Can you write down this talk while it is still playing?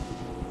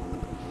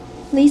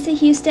Lisa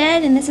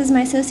Husted, and this is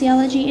my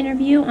sociology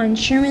interview on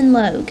Sherman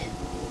Logue.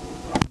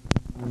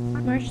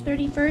 March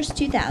 31st,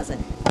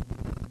 2000.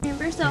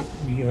 Remember, so...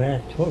 You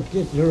have to talk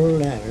just a little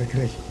louder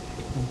because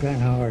I'm kind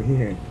of hard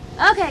hearing.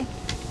 Okay.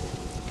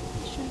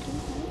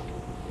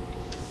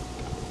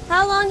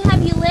 How long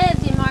have you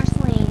lived in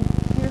Marceline?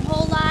 Your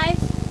whole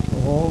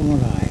life? All my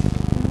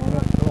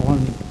life. On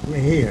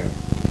here.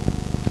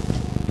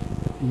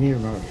 Near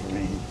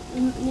Marceline.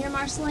 Near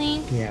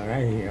Marceline? Yeah,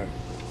 right here.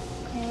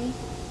 Okay.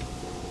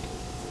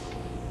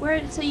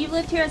 So you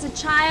lived here as a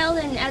child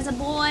and as a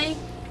boy?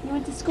 You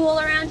went to school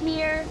around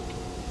here?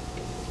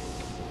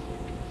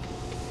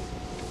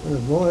 Well, the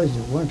boys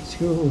that went to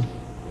school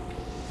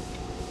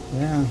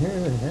down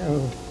here,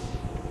 hell,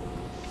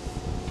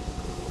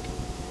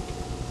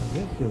 I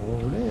guess they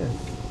all lived.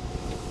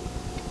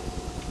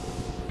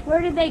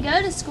 Where did they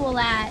go to school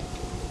at?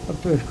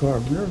 Up this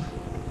Carpenter.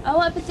 Oh,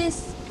 up at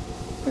this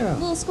Yeah,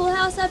 little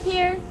schoolhouse up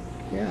here?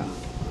 yeah.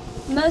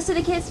 Most of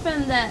the kids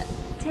from the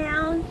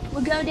town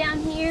would go down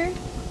here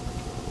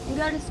and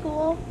go to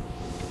school?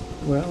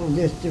 Well,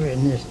 just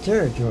in this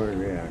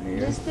territory around here.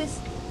 Just this...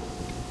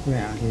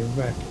 Around here,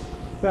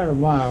 about a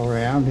mile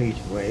around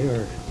each way,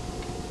 or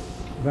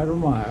about a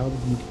mile.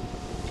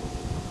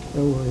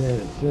 Over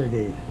there at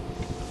 30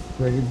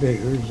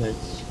 Biggers,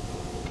 that's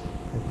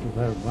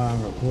about a mile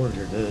and a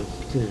quarter to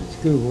the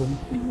school.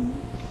 Mm-hmm.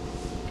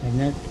 And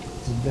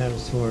that's about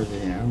as far as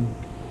they am.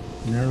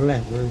 And the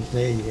lepers,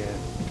 they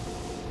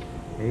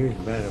was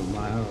about a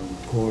mile and a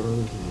quarter to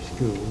the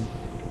school.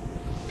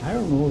 I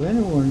don't know of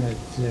anyone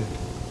that's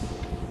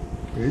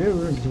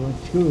delivered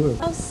went to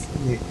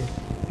school.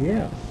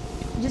 Yeah.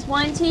 Just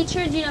one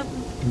teacher? Do you know,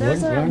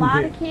 there's a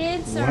lot of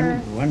kids?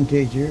 One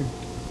teacher.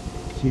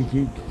 She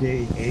teaches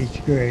the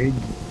 8th grade.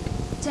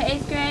 To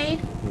 8th grade?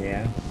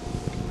 Yeah.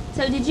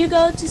 So did you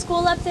go to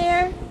school up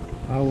there?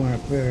 I went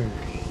up there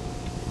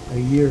a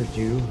year or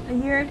two. A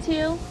year or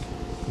two?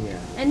 Yeah.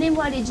 And then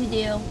what did you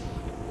do?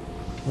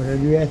 What did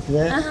I do after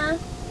that? Uh-huh.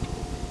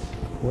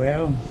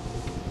 Well,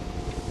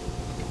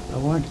 I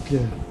went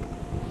to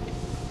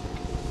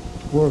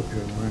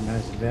working when I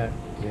was about,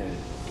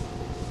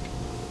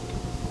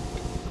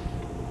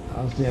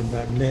 I'll say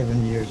about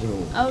 11 years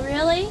old. Oh,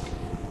 really?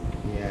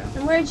 Yeah.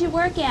 And where did you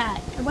work at?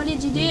 Or what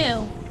did you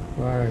do?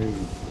 Well, I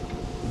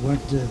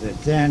went to the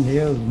Sand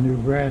Hills,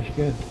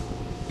 Nebraska,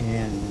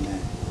 and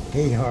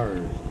hay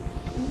harvest.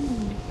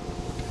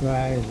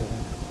 I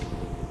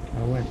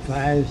went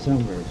 5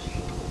 summers,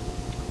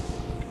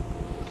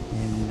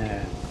 and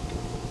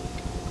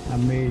I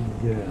made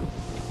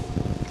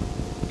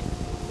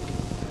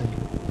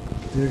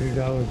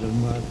 $30 a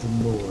month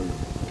in board.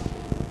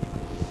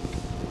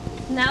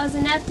 And that was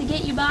enough to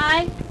get you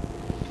by?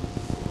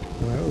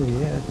 Well,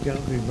 yeah, it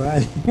got me by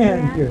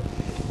then. Yeah.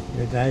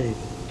 But I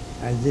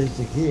was just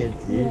a kid.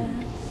 Yeah.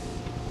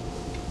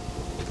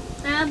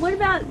 What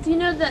about, do you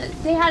know that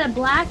they had a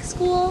black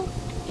school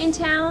in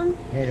town?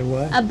 Had a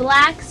what? A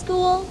black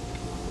school?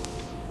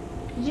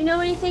 Did you know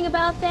anything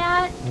about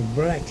that? A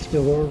black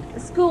store. A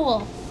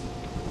school.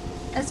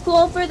 A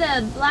school for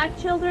the black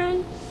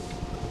children?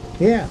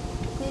 Yeah,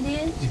 It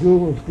is?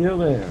 school was still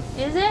there.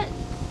 Is it?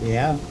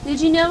 Yeah.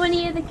 Did you know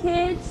any of the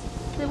kids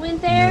that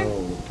went there?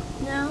 No,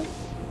 No?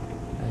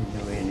 I didn't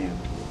know any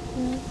of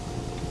them. No.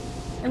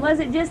 And was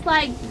it just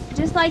like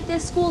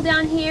this school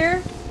down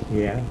here?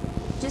 Yeah,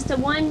 Just a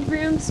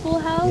one-room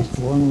schoolhouse? just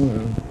one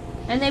room.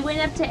 And they went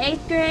up to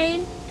 8th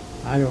grade?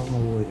 I don't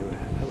know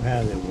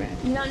how they went.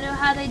 You don't know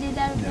how they did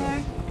that up No.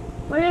 there?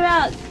 What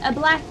about a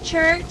black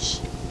church?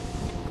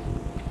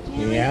 Do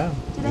you know Yeah.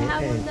 Do they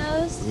have one of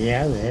those?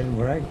 Yeah, they had a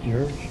black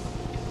church.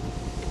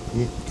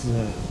 It's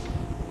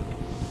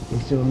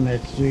on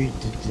that street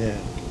that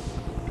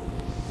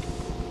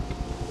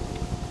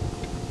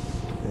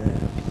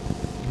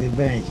the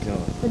bank's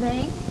on. The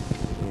bank?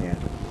 Yeah,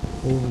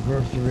 over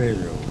across the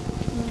railroad.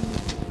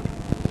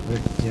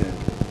 But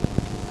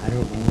I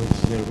don't know if it's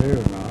still there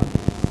or not.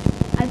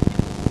 I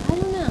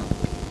don't know.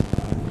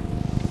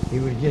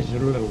 It was just a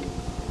little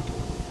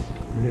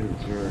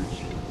church.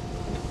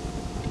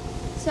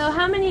 So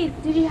how many,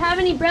 did you have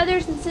any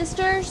brothers and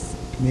sisters?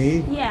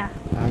 Me? Yeah.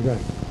 I got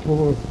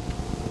 4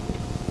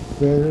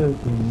 brothers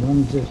and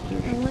 1 sister.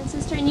 And one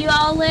sister. And you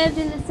all lived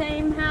in the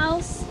same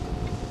house?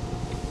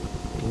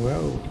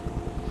 Well,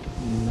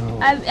 no.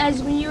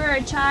 As when you were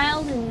a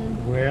child?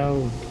 And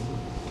Well,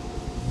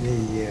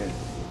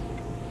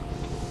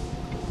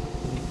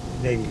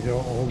 they was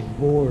all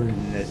born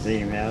in the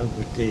same house,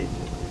 but they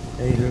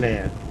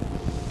left.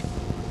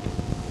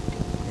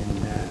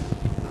 And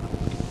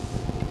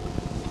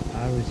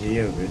I was the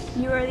youngest.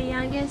 you were the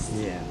youngest?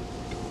 Yeah.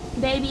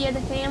 Baby of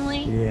the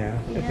family? Yeah.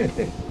 Yeah.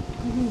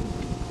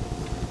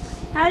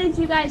 How did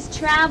you guys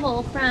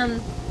travel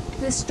from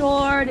the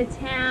store to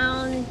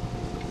town?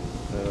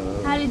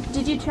 How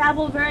did you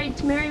travel very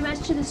much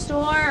to the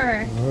store,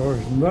 or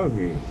Horse and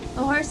buggy.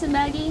 a horse and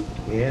buggy?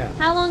 Yeah.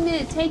 How long did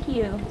it take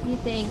you, do you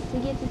think, to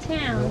get to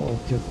town? Well,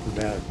 it took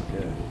about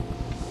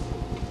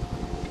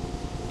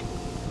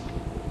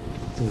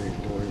 30,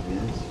 40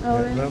 minutes.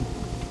 Oh, really?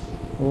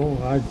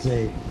 I'd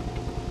say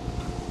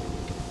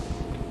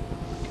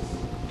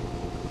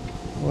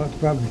Well, it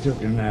probably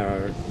took an hour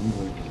most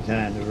of the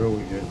time. The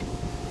roads are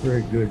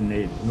very good and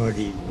it's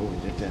muddy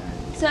most of the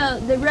time. So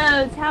the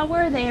roads, how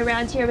were they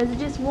around here? Was it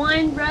just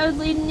one road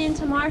leading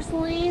into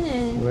Marceline?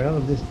 And Well,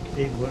 the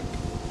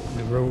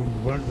road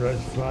went right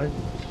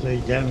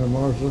straight down to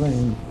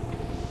Marceline,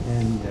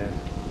 and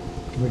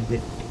but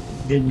it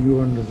didn't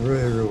go under the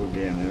railroad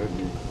down there.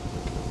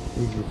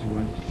 It just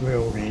went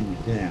straight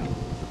into town.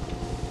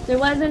 there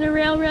wasn't a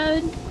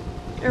railroad?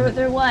 Or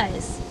there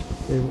was?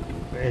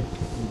 It,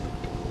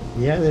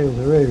 yeah, there was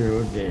a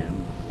railroad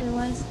down There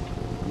was?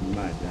 in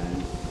my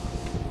time.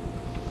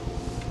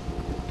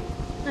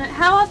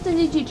 How often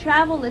did you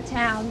travel to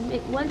town?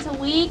 Once a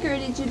week, or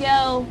did you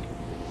go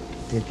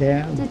The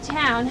town? to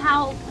town?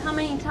 How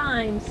many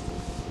times?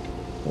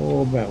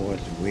 Oh, about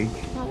once a week.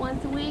 Not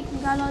once a week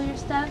and got all your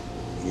stuff?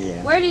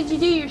 Yeah. Where did you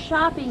do your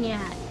shopping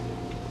at?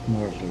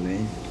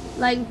 Marceline.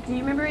 Like, do you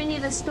remember any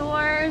of the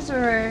stores,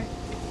 or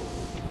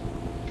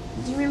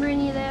do you remember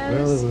any of Well,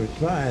 those? there was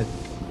five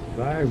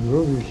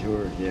grocery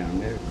stores down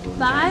there. at one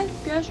time.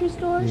 5 grocery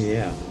stores?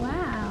 Yeah.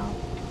 Wow.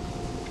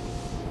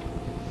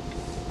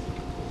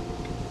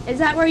 Is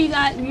that where you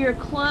got your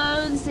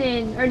clothes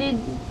and, or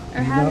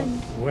how No,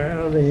 did?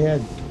 well, they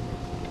had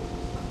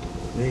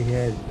let's see,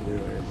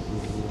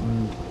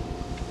 1,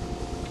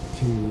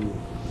 2,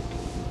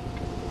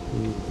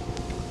 3,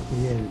 we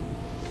had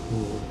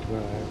 4,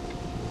 5.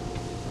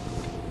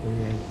 We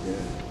had,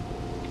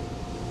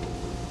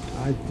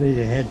 I'd say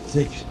they had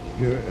 6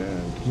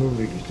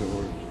 clothing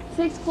stores.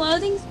 6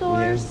 clothing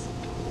stores?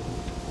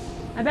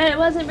 I bet it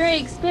wasn't very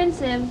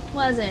expensive,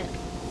 was it?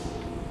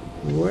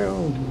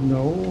 Well,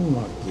 no,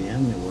 not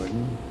then, it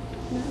wasn't.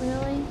 Not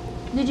really.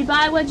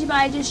 What'd you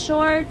buy? Just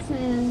shorts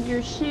and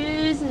your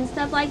shoes and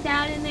stuff like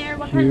that in there?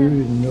 What kind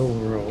Shoes and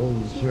overalls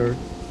and shirts.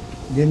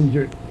 Didn't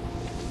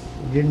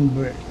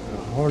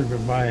hard to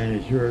buy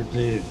any shirts.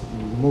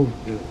 Most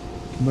of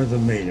mother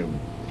made them.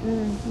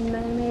 Your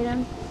mother made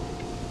them?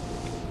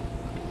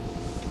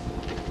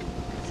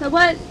 So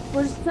what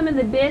were some of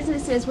the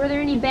businesses? Were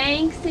there any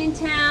banks in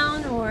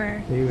town,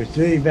 or? There was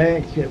 3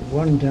 banks at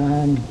one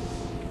time,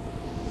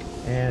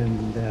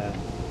 and the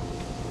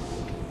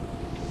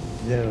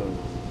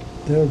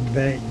third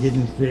bank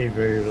didn't stay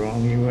very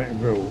long. He went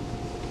broke,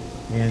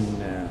 and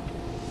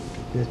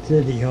the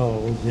city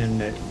hall's in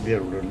that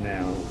building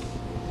now,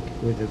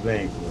 where the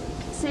bank was.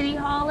 City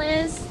Hall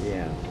is?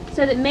 Yeah,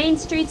 So that Main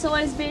Street's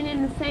always been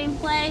in the same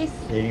place?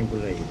 same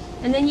place.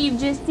 And then you've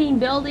just seen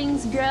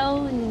buildings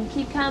grow and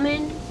keep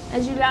coming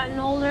as you've gotten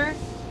older?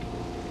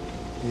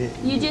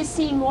 You just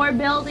see more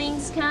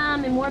buildings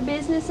come and more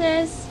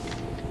businesses?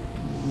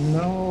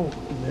 No,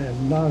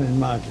 not in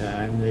my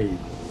time.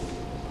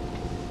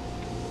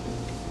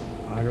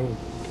 I don't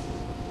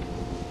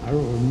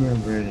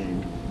remember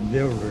any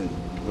buildings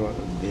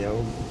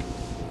built.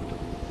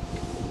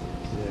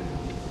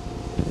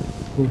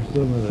 Of course,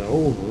 some of the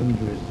old ones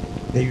was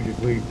they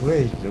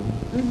replaced them.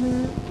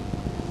 Mm-hmm.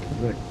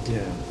 But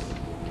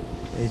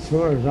as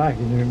far as I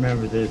can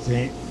remember, there's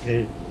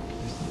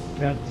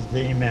about the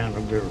same amount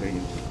of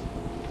buildings.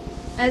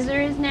 As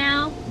there is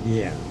now?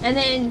 Yeah. And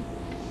then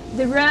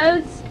the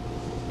roads,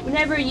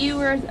 whenever you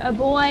were a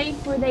boy,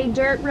 were they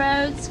dirt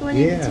roads going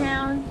into Yeah.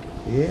 town?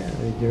 Yeah,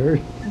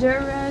 the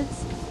Dirt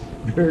roads?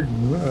 dirt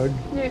and mud.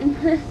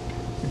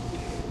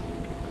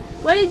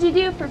 What did you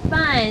do for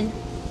fun?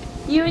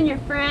 You and your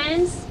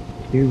friends?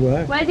 Do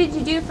what? What did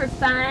you do for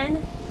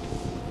fun?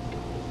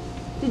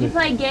 Did you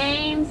play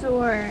games,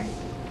 or?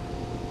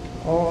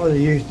 Oh, they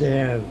used to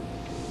have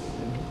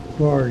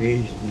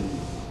parties,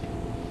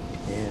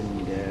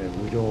 and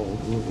we'd all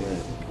go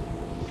to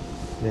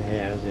the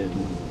houses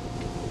and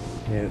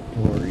have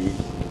parties,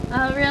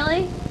 Oh,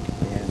 really?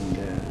 and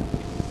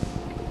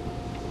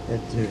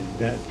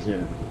that's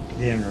the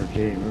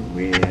entertainment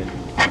we had.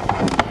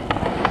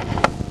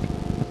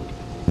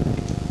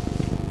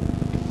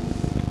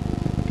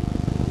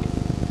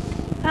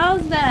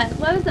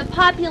 What was the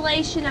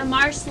population of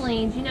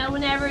Marceline? Do you know,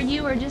 whenever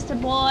you were just a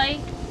boy?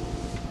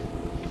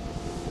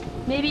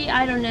 Maybe,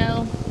 I don't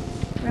know.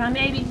 Around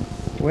maybe.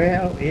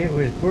 Well, it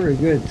was pretty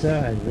good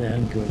size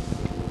then, because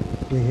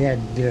we had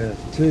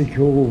 3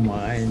 coal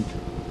mines,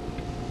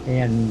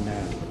 and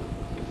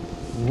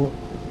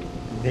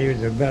there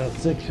was about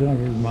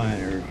 600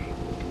 miners.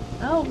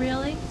 Oh,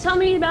 really? Tell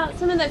me about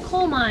some of the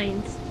coal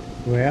mines.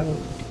 Well,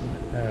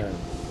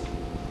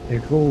 the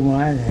coal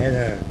mine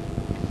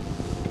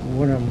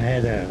one of them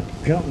had a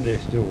company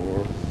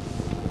store,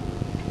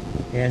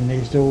 and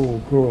they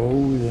sold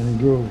clothes and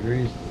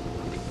groceries,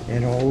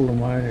 and all the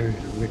miners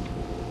would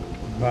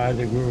buy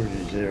the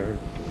groceries there,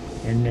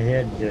 and they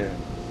had the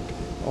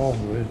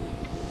office.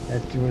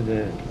 That's where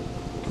the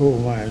coal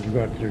miners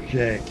got their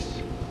checks.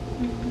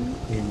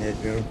 Mm-hmm. In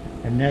that building,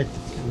 and that's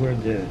where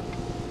the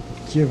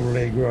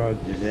Chevrolet garage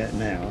is at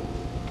now.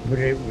 But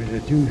it was a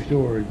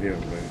 2-story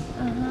building.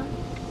 Uh-huh.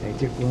 They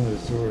took one of the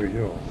stories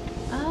off.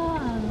 Oh.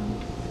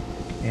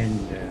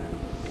 And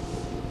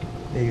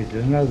there was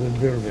another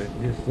building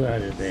this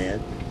side of that,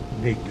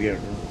 big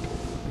building.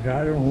 But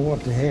I don't know what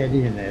they had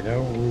in that, I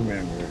don't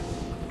remember.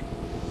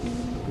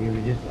 It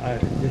was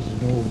just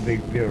an old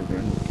big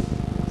building.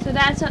 So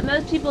that's what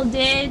most people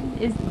did,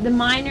 is the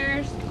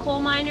miners, coal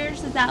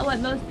miners, is that what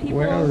most people...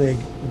 Well, they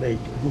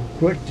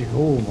quit the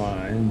coal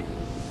mines,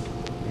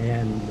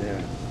 and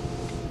of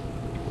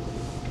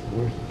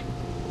course,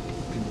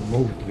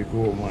 most of the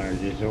coal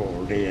miners is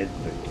all dead,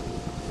 but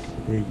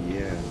they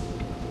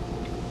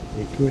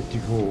quit the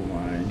coal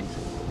mines.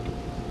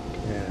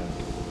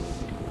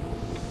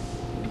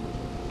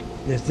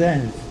 The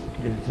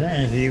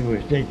sanity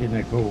was taking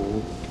the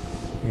coal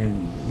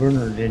and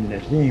burning it in the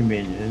steam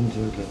engines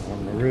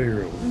on the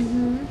railroad.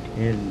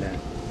 Mm-hmm. And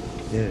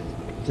the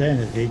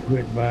sanity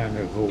quit buying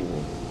the coal.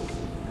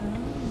 Oh.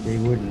 They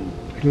wouldn't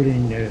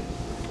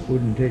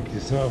take the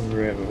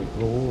sulfur out of the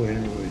coal,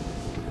 and it was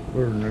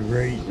burning the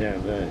grease out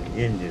of the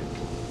engines.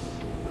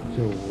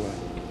 So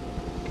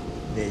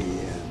the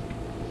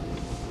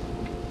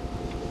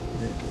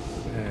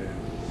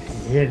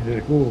head of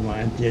the coal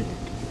mine said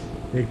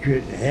they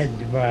had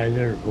to buy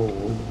their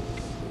coal.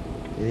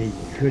 They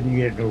couldn't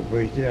get no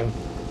place else,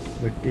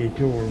 but they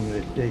told them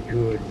that they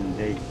could, and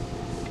they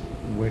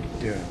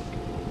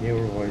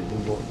were always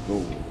bought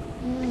coal.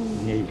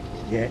 And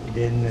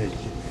then the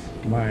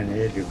mine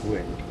had to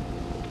quit.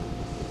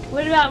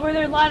 What about, were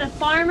there a lot of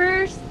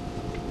farmers?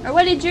 Or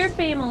what did your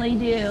family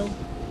do?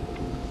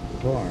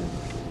 Farm.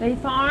 They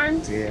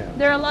farmed? Yeah.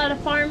 There are a lot of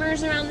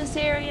farmers around this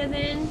area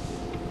then?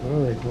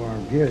 Well, they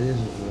farmed. Yeah, this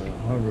is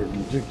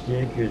 160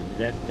 acres at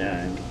that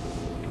time.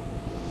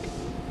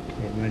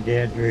 And my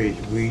dad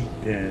raised wheat,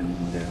 and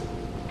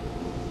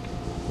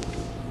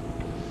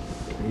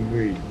he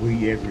raised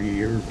wheat every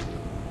year.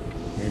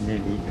 And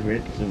then he'd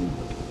rent some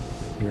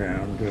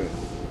ground to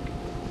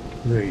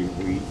raise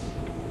wheat,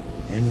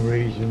 and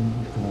raise some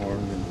corn,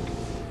 and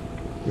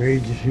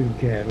raise a few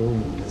cattle.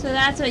 And, So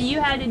that's what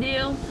you had to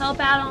do? Help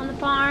out on the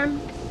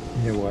farm?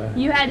 you know what?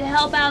 You had to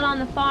help out on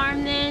the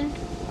farm then?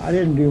 I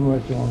didn't do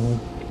much on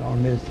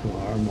this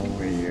farm,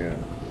 only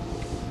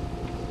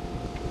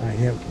I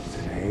helped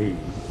hay.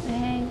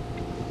 Hey.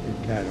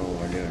 It's not all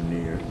I done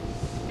here.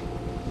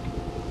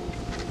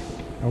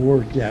 I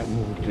worked out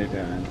most of the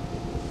time.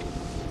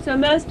 So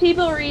most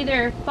people were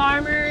either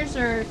farmers,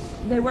 or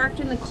they worked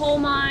in the coal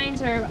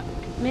mines, or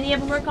many of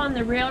them work on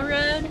the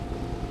railroad?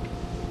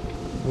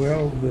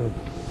 Well, the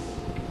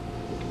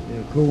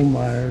coal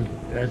miners,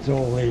 that's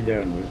all they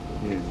done was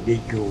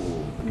dig coal.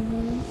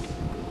 Mm-hmm.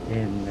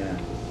 And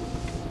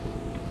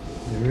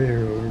the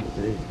railroads,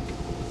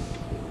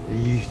 they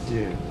used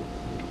to,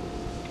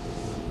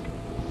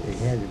 they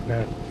had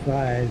about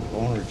 5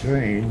 on a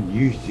train,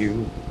 used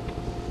to,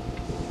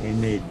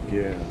 and they'd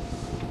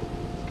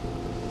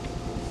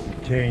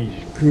change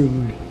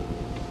crews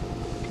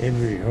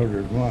every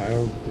 100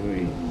 miles.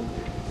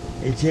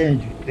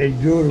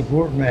 They'd go to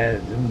Fort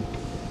Madison,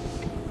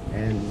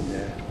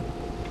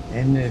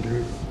 and they'd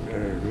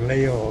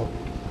lay off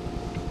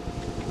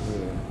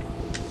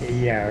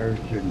 8 hours,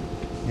 and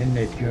then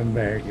they'd come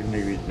back, and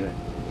there was a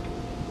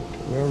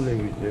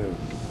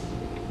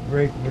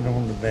brakeman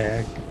on the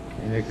back,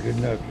 and a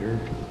conductor,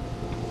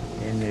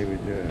 and there was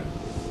a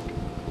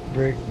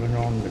brakeman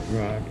on the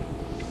front,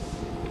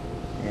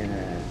 and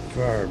a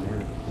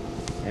fireman,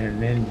 and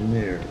an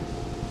engineer.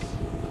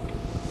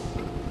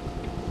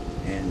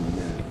 And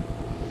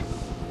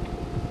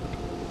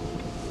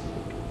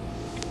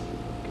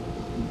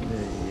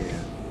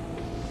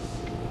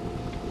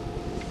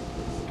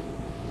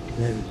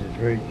that was a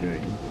freight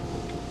train.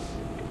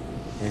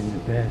 And the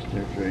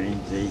passenger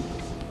trains, they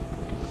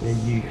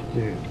used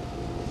to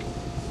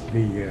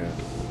be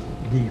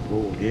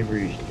depoted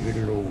every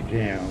little old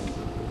town,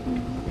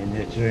 and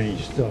the train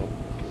stopped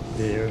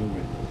there and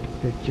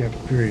picked up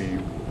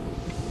cream.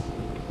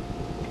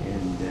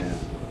 And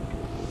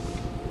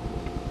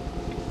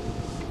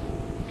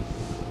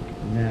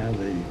now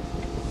they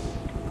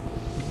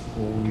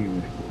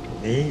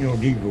ain't no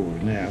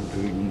depots now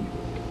between,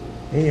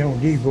 ain't no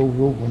depots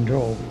open at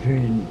all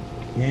between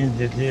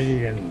Kansas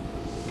City and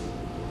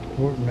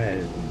Fort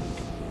Madison.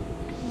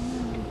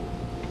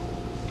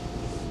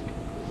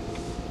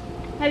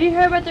 Have you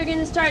heard what they're going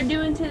to start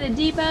doing to the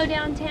depot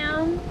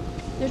downtown?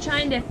 They're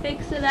trying to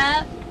fix it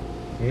up.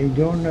 They ain't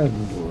doing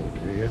nothing for it.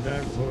 They're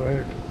not for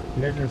it,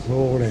 letting it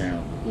fall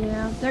down.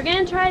 Yeah, they're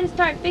going to try to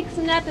start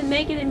fixing it up and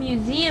making a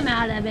museum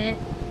out of it.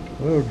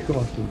 Well, it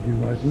costs them too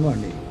much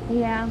money.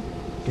 Yeah.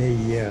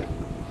 They'd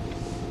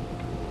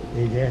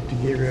have to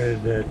get rid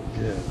of that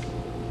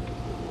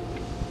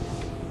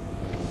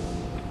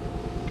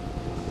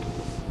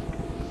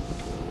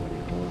what do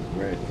you call it,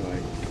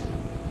 graphite.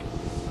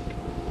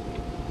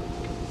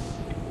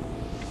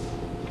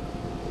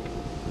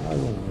 I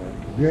don't know,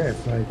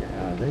 graphite,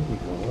 I think you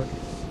call it.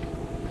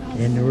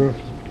 And the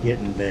roof's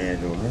getting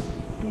bad on it.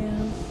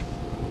 Yeah.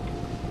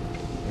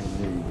 And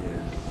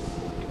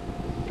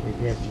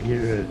they'd have to get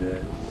rid of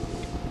that.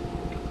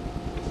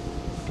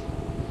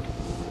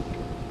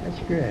 That's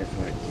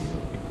graphite, you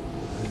know.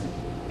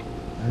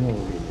 I know it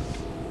is.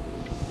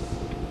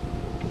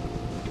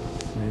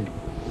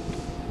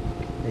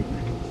 They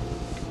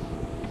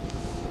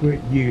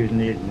quit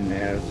using it in the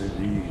houses.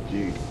 They used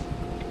to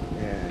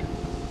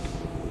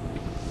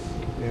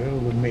Well,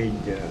 they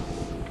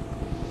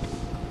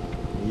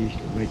used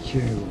to make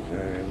shingles out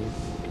of it,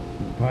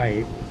 and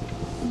pipe,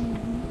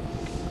 Mhm.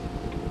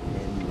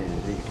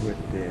 and they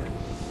quit that.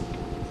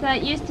 So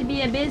it used to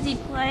be a busy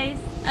place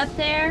up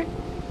there?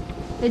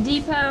 The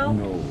depot?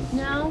 No,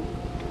 No?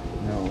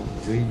 no.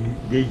 The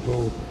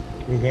depot,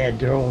 they had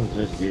their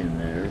offices in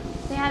there.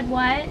 They had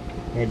what?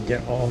 Had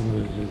their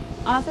offices,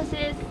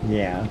 Offices?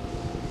 yeah.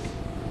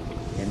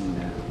 And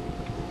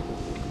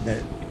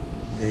that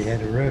they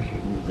had a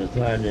restaurant at the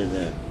side of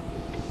the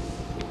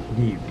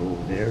depot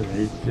there.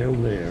 It's still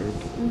there.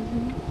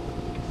 Mm-hmm.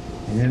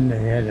 And then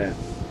they had a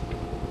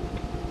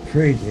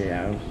freight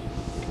house,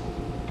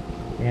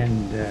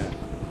 and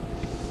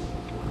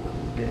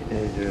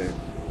there's a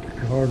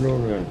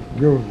carload of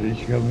groceries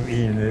coming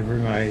in every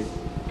night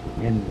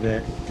in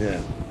that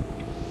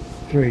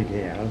freight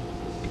house,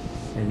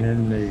 and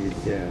then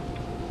they'd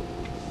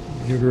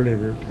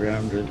deliver it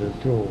around to the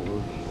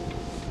stores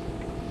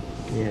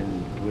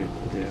in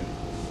with the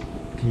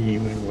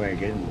team and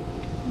wagon.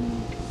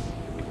 Mm.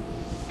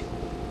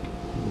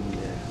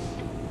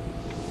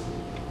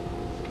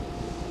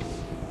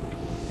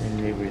 And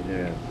there was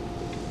a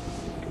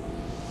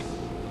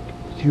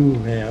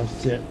schoolhouse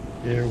set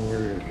there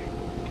where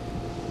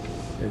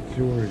the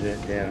store's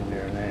at down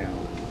there now.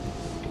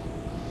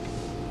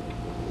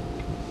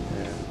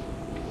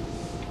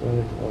 What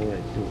do they call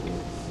that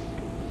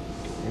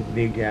store? That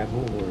Big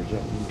Apple or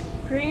something.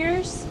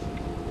 Pringers?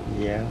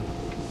 Yeah.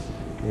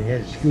 They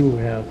had a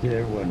schoolhouse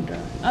there one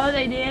time. Oh,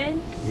 they did?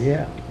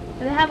 Yeah.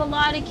 Did they have a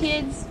lot of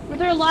kids? Were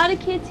there a lot of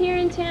kids here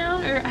in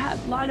town? Or a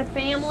lot of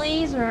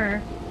families?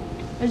 Or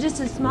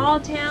just a small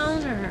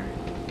town? Or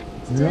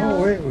still?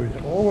 No, it was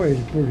always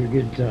a pretty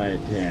good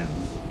sized town.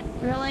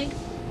 Really?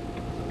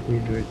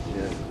 It was,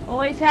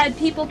 Always had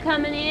people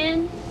coming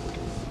in?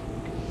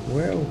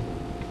 well,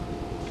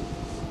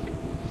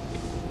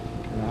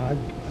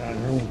 I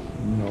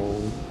don't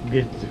know,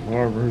 get the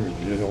farmers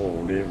at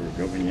all ever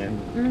coming in.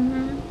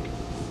 Mm-hmm.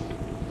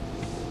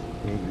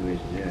 It was,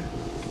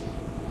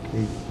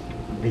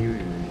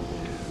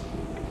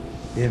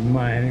 they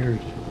miners,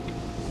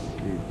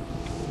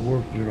 they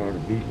worked a lot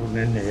of people, and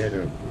then they had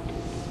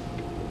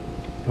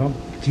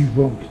two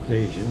pump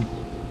stations,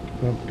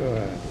 pumped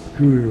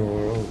crude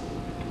oil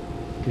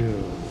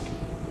to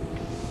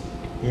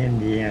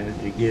Indiana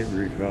to get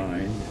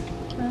refined.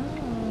 Oh.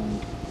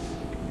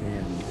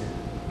 And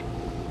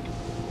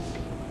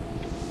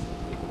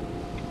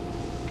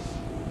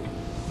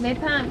They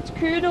pumped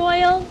crude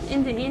oil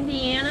into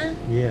Indiana?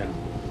 yeah,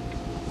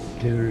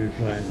 to the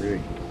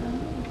refinery. Oh.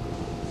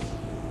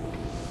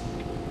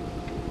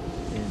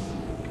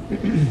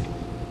 And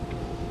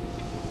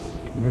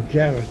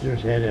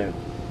McAllister's had a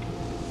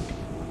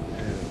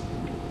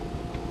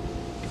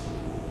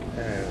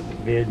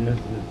business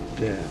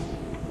that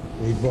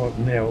they bought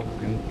milk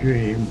and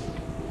cream,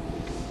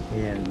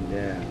 and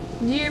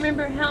Do you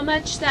remember how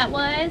much that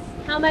was?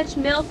 How much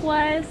milk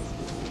was?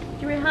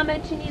 Do you remember how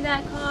much any of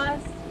that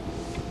cost?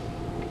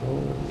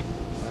 oh,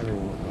 I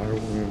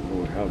don't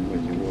remember how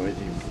much it was.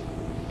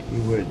 He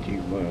wasn't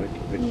too much,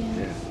 but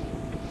Yeah.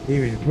 he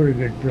was a pretty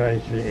good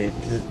price at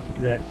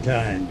that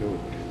time,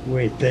 the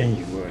way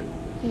things were.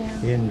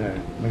 Yeah. In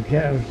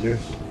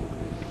McAllister's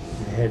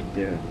had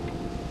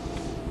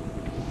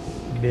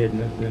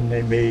business, and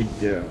they made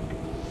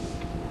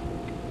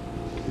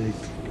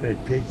they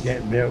take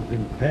that milk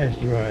and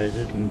pasteurize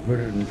it and put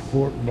it in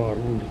quart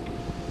bottles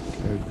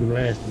or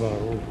glass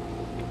bottles,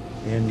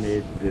 and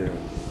they'd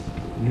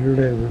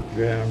deliver it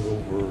around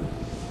over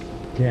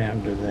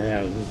town to the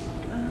houses.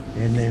 Oh.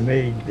 And they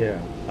made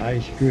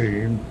ice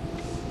cream,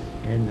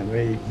 and they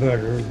made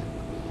butter,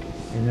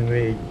 and they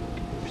made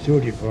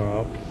soda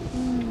pop.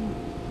 Mm.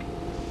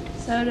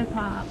 Soda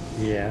pop.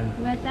 Yeah.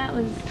 I bet that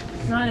was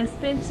not as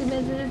expensive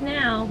as it is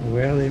now.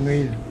 Well, they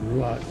made a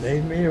lot.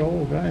 They made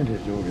all kinds of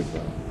soda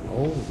pop,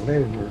 all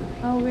flavors,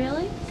 Oh,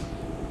 really?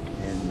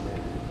 and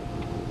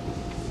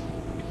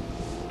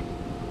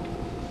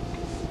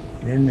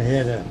then they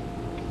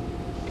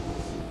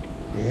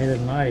had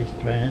an ice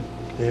plant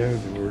there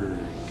where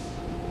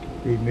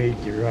they made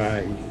the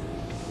rice.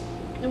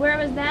 Where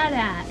was that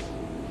at?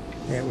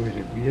 That was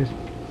just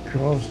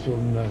across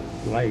from the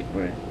light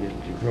plant, just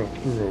across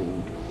the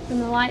road. From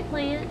the light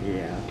plant?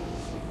 Yeah,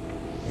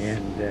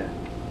 and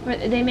Where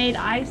they made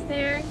ice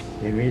there?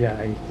 they made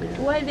ice there.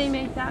 What did they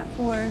make that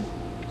for?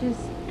 Just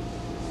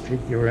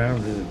Take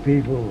around to the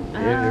people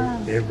Ah.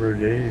 every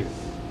day.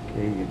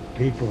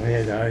 People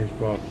had ice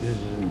boxes,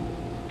 and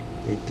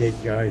they take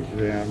ice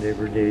around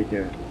every day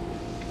to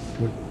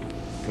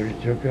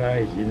took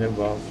ice in the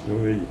box so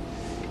they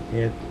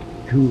had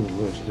cool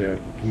stuff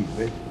to keep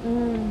it.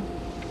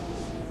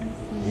 I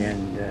see.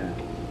 And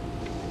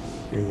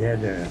they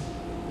had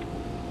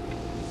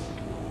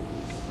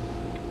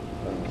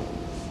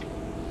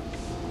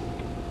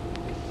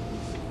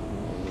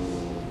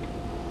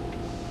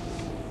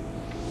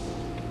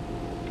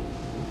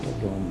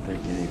I'm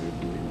thinking he was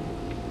doing.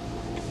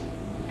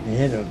 They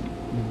had a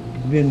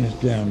business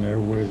down there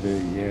where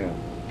they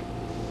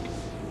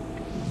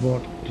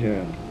bought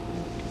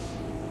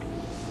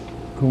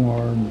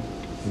corn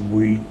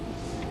wheat,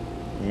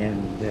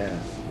 and then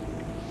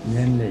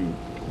they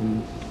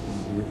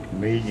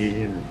made it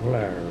in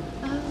flour,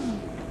 Oh.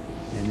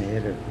 and they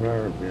had a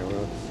flour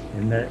mill,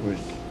 and that was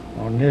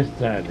on this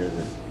side of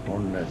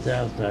on the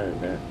south side of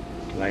the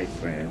light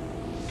plant,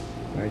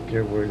 right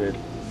there where the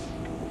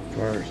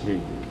fire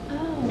station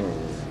Oh. or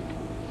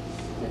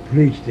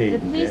police The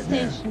station police is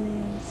now.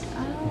 station is.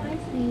 Oh, I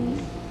see.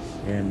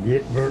 And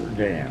it burnt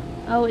down.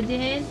 Oh, it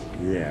did?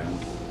 Yeah.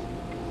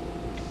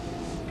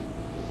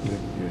 But,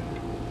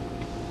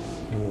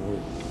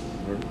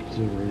 burnt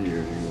several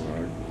years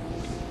ago.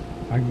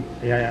 I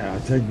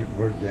think it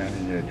burnt down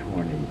in the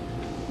 20s.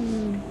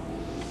 Hmm.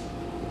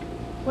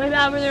 What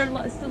about, were there a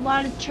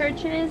lot of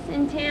churches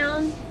in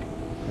town?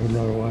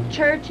 Another one?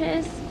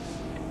 Churches?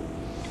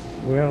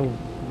 Well,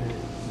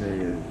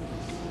 they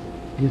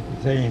just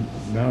the same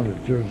amount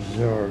of churches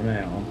there are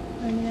now.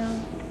 I know.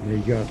 They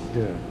got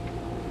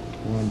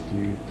 1,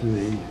 2,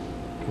 3,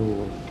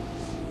 4,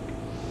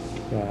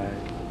 5,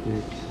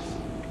 6.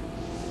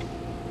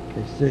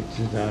 There's 6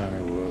 that I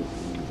know of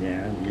in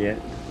town yet.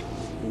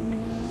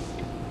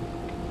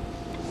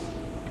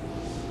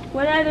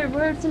 What other, were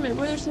there some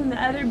of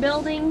the other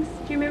buildings?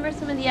 Do you remember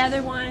some of the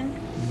other ones?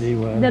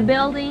 The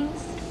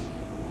buildings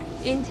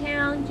in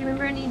town? Do you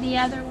remember any of the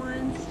other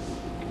ones?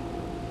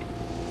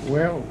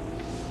 Well,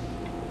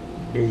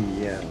 you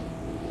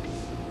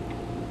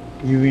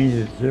mean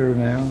it's there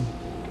now?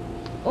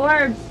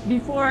 Or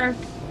before?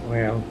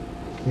 Well,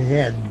 they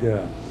had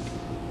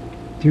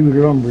 2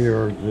 lumber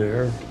yards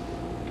there.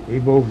 They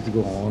both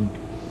gone.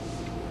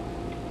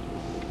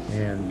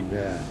 And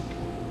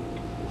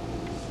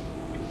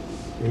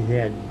they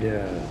had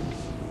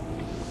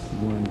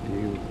 1,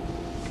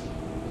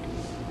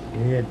 2.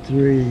 They had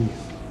 3.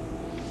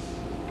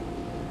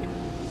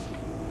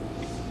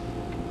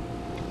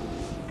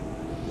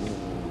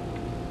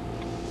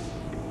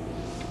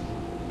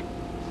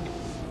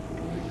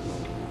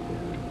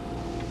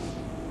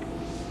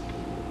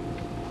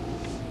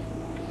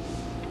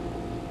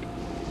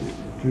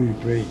 Three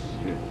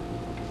places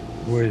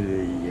where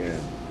they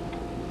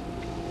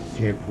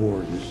kept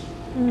horses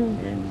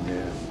and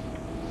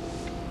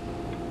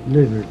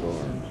liver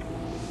barns.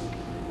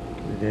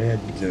 They had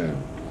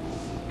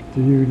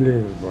 3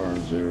 liver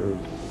barns there,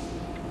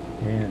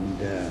 and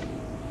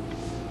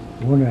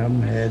one of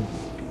them had,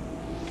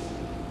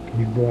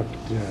 he bought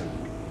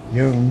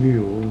young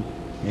mules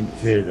and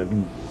fed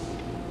them,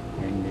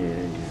 and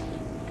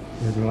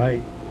the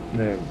light,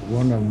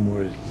 one of them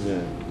was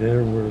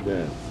there where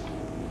the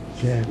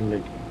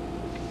Catholic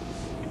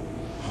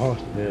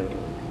hospital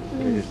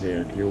is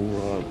there, the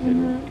old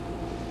hospital.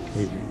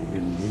 He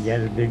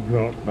got a big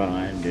lot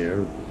behind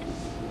there,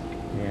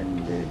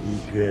 and he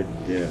fed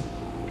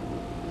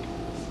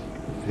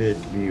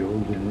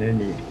mules, and then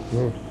he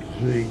crossed the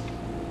street,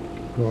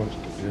 across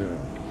the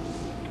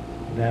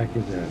back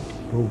of the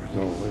post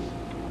office.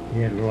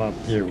 He had a lot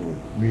there with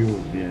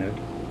mules in it.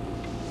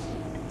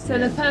 So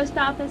the post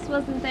office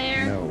wasn't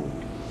there? No.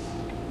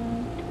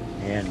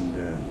 And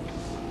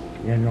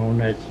and on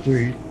that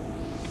street,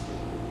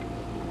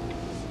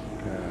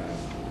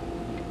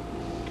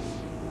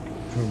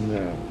 from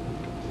the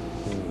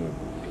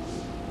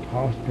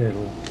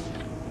hospital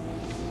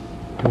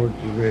towards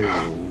the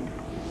railroad,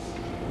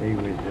 they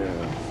was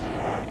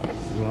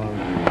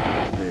laundry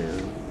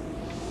there.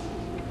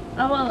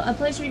 Oh, well, a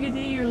place where you could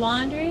do your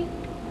laundry?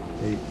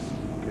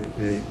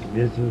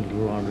 This was the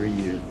laundry.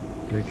 You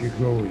took your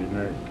clothes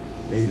and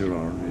they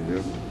laundered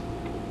them.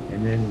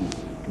 And then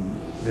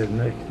the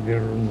next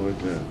building was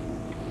a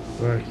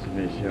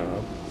blacksmith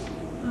shop.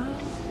 Oh.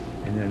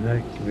 And the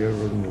next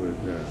building was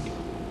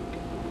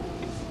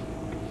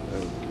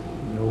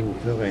an old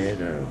fella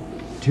had a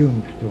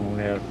tombstone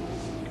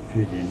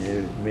outfit in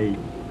there, made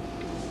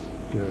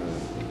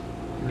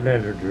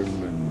lettered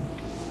them and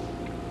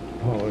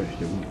polished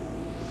them.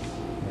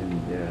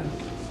 And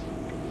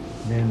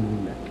then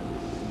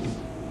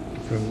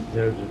from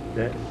there,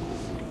 that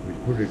was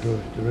pretty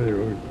close to the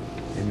railroad,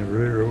 and the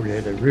railroad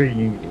had a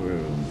reading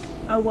room.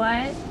 A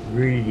what?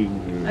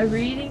 Reading room. A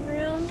reading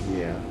room?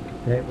 Yeah,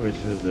 that was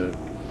for the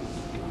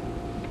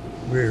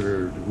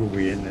railroad to go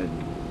in and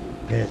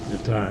pass the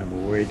time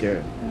away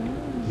to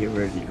get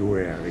ready to go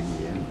out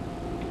again.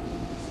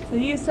 So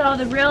you saw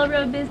the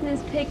railroad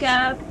business pick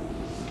up?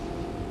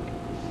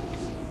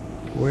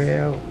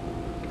 Well,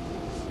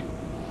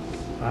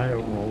 I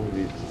don't know.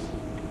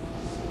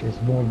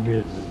 It's more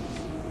business,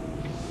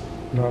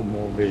 not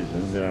more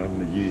business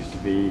than it used to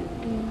be.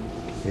 Yeah.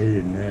 They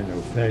didn't have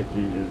no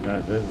factories or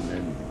nothing,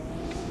 and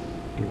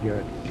we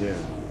got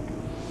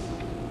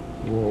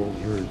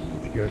Walters,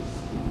 we got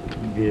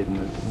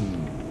business,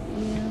 and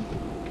Yeah.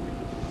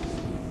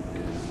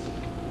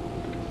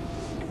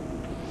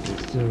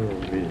 there's still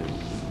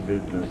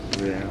business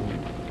around.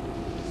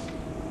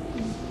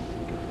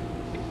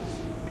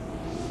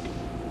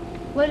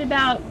 What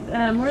about,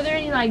 were there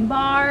any like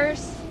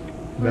bars?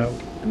 No.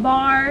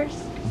 Bars?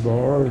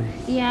 Bars?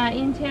 Yeah,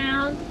 in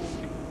town?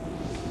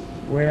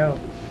 Well,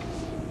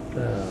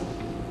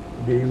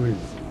 they was,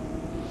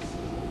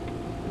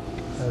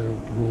 I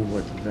don't know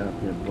much about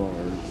the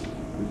bars.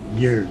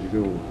 years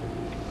ago.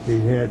 They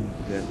had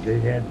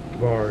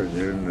bars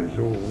there and they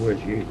sold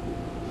whiskey,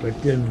 but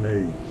then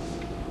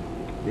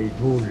they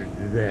voted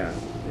it out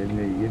and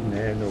they didn't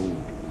have no.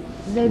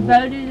 They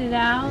voted it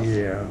out?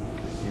 Yeah,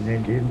 and they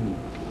didn't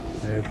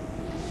have.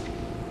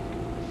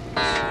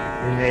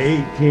 In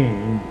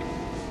 18,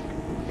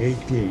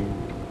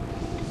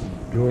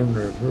 during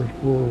the First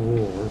World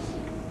War,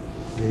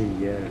 they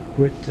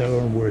quit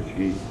selling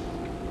whiskey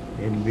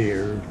and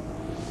beer,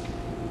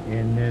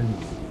 and then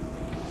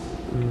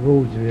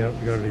Roosevelt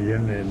got it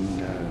in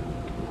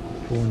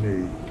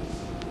 20,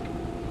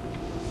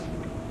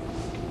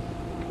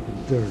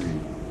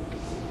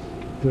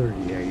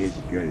 30, I guess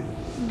he got it.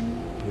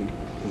 Mm-hmm.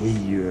 He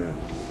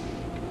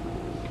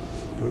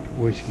put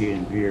whiskey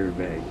and beer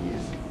back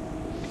in.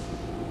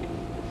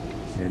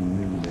 And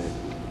then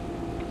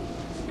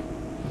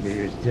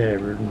Beer's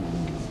Tavern,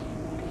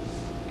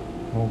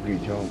 Honky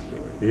Tonk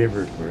Store,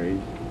 Evergrey.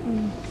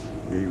 Mm-hmm.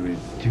 There was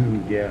two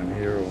down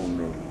here on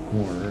the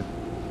corner.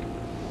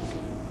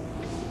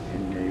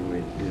 And they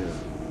would,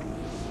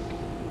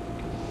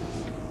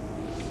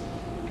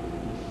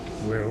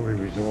 well, it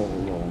was all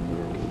along the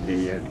road.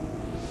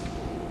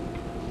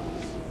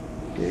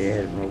 They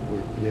had them up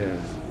with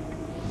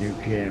New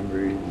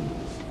Cambridge.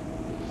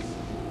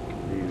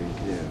 There was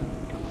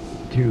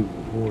two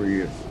before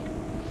you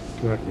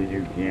got to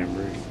New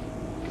Cambridge.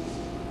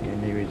 And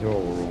they was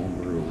all along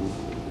the road.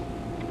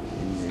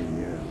 And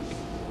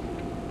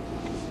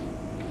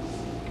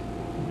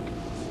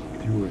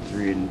they, 2 or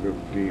 3 in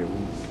Brookfield.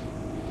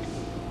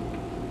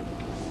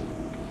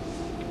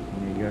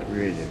 And they got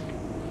rid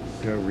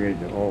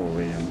of all of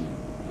them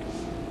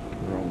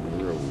along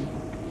the road.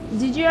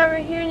 Did you ever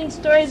hear any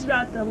stories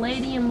about the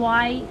lady in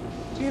white?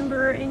 Do you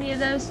remember any of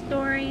those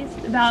stories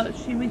about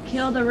she would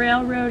kill the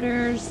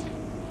railroaders?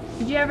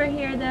 Did you ever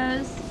hear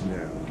those?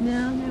 No.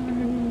 No, never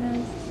heard any of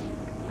those.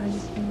 I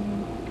just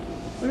wondered.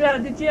 What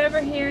about, did you ever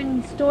hear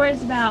any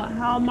stories about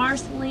how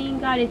Marceline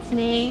got its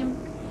name?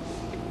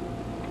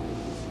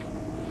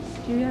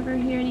 Did you ever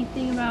hear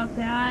anything about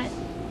that?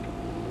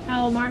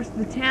 How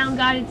the town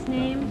got its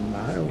name?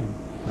 I don't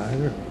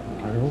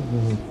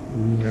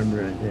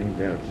remember anything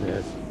about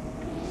that.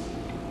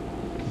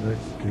 But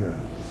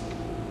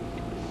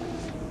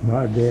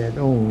my dad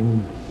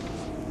owned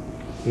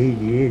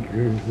 80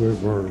 acres where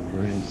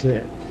Berlin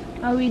set.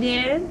 Oh, he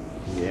did?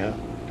 Yeah.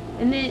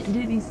 And then,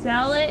 did he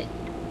sell it?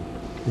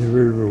 The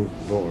railroad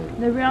bought it.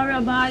 The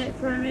railroad bought it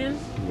from him?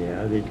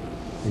 Yeah, they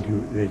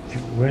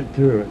went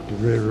through it, the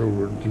railroad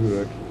went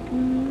through it,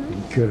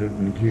 and cut it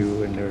in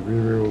two, and the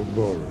railroad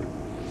bought it.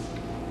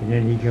 And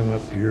then he come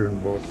up here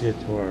and bought this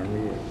farm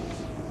here.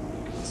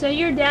 So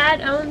your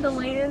dad owned the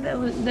land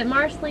that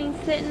Marceline's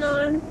sitting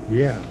on?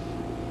 Yeah.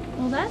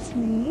 Well, that's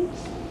neat.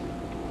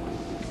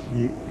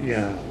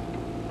 Yeah.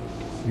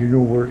 You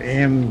know where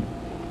M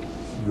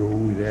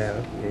goes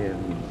out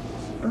and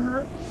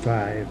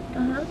 5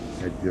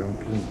 at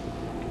Junction?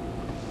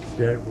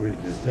 That was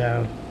the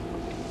south,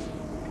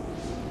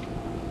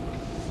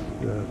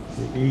 the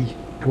east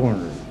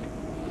corner.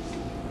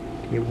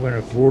 It went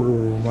a quarter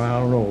of a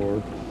mile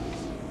north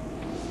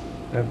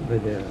up by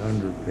that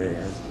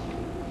underpass,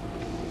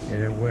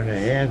 and it went a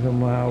half a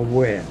mile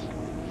west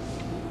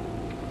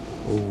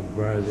over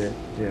by that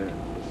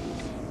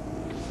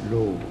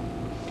low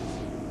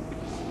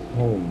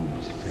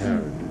homes,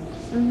 houses.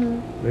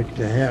 But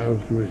the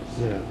house was,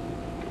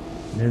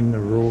 then the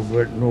road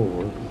went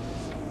north,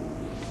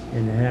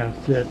 and the house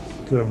set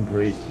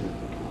someplace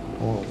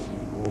on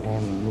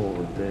the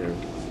north there,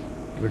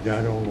 but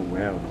I don't know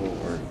how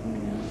far.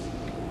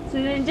 So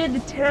then did the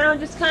town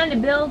just kind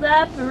of build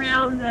up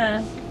around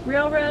the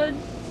railroad?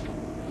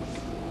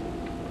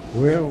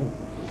 Well,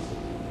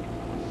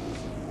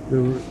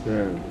 the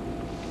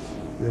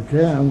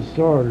town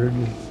started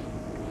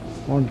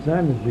on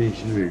Tennessee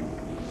Street.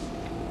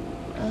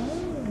 Oh.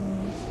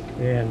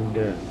 And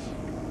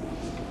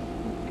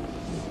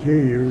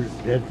here,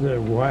 that's a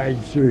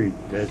wide street.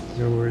 That's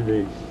where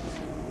they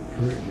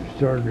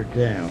started the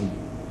town.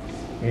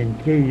 And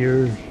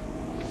Killers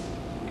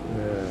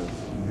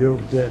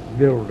built that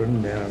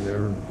building down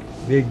there,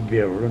 big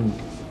building,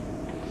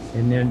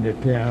 and then the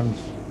town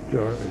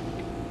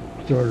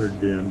started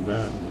down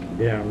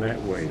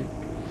that way.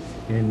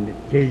 And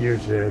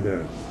Killers had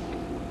a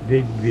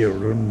big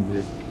building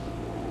that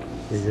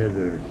they had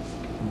a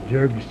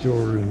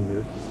drugstore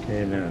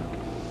and a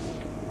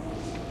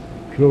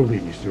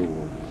clothing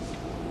store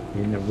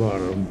in the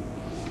bottom,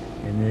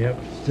 and the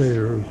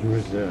upstairs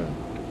was a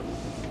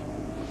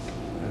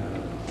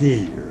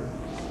theater.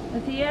 A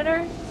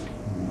theater?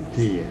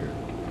 Theater.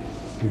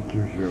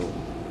 Picture show.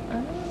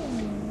 Oh.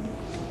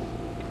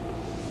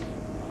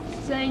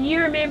 So you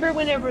remember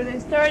whenever they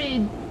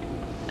started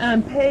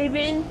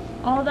paving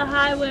all the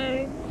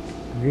highway?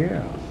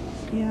 Yeah.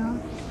 Yeah.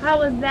 How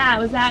was that?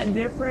 Was that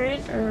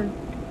different, or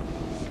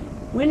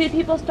when did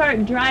people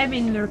start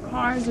driving their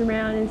cars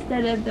around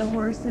instead of the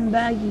horse and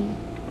buggy?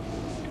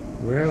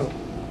 Well,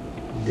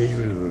 there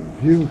was a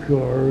few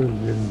cars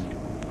in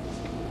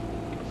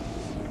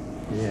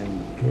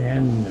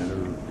 10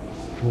 or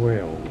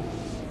 12.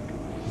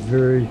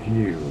 Very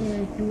few.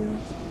 Very few.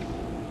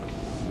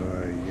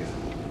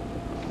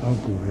 My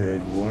uncle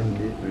had one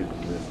that was,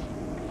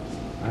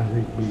 I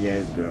think he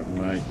had about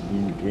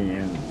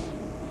 1910.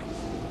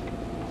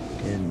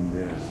 And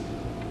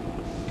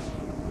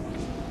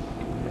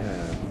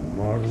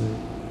Model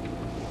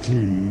T.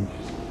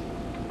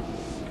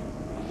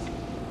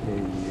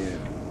 They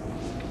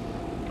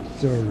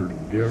started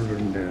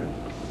building the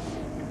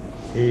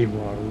A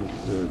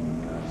models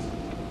and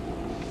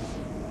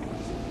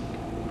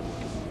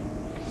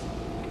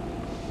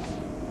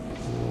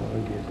I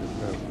guess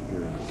about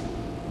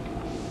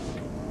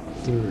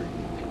 30.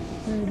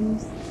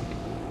 30s.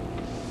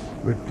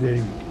 But they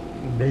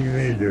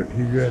made a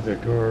few other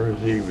cars.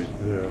 He was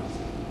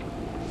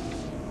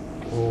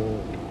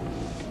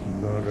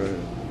not a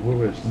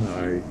Willis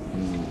Knight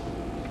and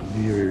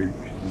Buick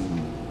and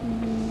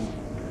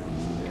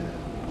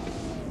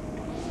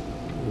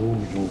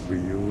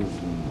Oldsmobiles,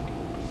 and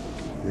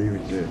they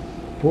was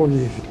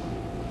 40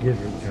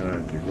 different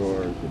kinds of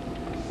cars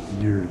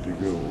years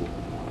ago.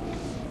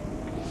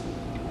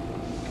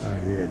 I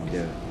had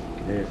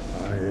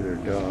a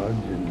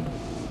Dodge, and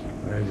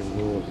I had a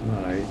Willis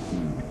Knight,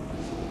 and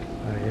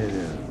I had a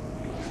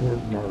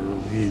Fort Martyr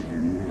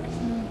Vehicle.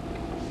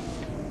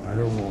 I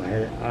don't know,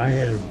 I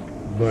had a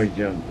bunch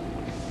of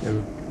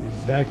them.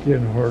 Back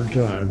in hard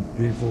times,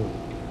 people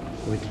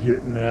was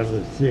getting out of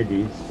the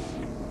cities,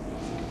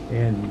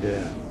 and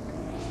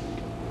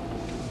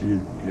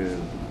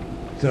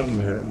something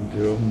happened to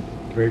them,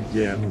 break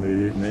down, they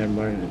didn't have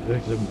money to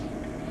fix them,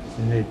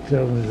 and they'd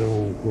sell them the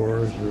old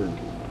cars for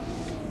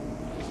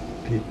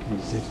 $50,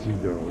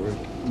 $60,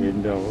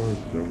 $10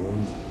 of them,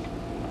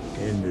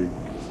 and they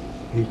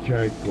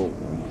hitchhiked over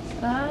them.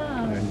 Oh.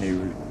 And they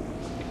were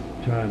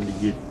trying to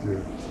get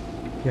to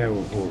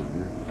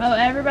California. Oh,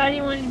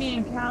 everybody wanted to be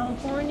in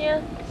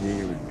California?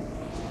 They were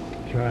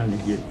trying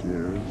to get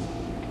there.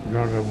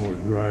 None of them was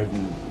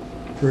riding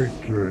freight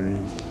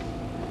trains,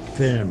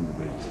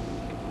 families.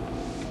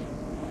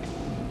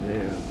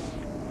 Yeah.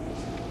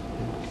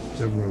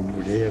 Some of them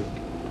would have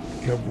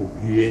a couple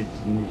kids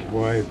and his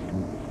wife,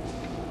 and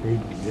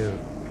they'd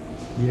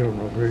get on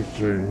a freight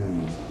train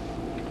and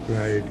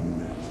ride, and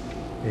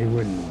they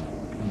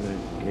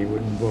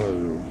wouldn't bother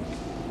them.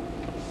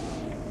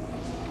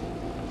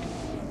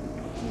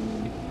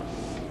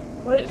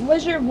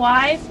 Was your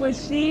wife, was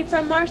she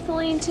from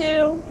Marceline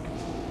too?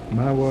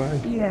 My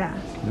wife? Yeah.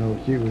 No,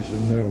 she was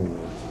from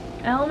Elmore.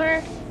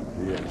 Elmer?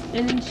 Yeah.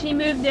 And then she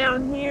moved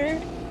down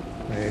here?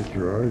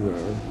 After I got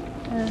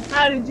her.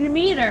 How did you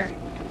meet her?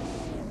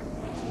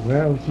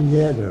 Well, she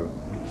had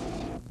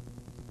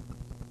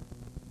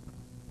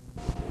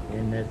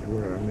and that's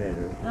where I met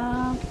her.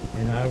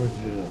 And I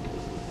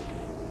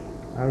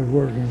was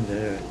working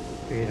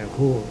in a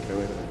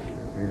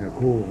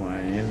coal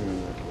mine, and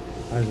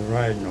I was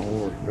riding a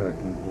horse back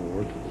and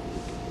forth,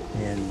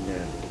 and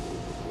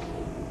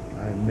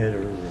I met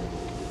her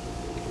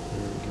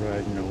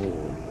riding a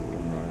horse.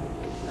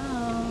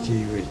 She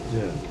was,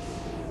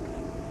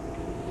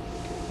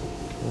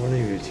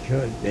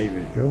 they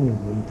was coming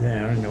from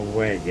town in a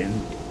wagon,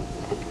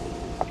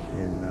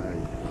 and I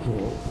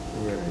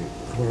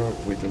caught up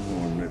with them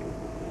on that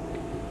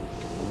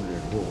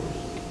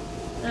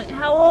horse.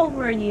 How old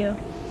were you?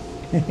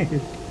 I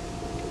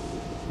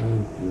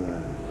was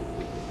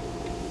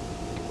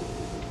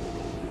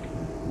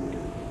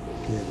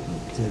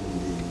 17.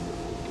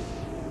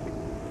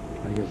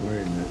 I got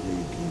married when I was 18.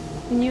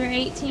 When you were 18?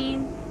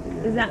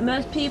 Yeah. Is that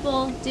most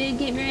people did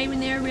get married when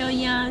they were real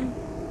young?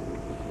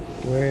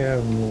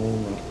 Well,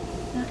 no,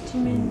 Not too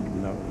many.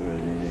 not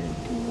really.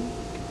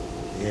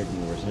 They had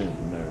more sense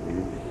than I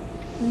did.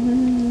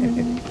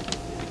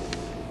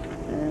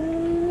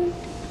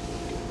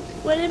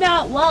 What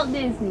about Walt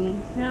Disney?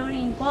 You know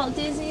any Walt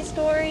Disney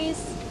stories?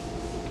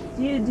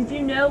 Did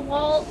you know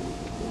Walt?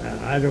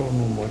 I don't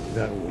know much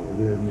about Walt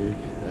Disney.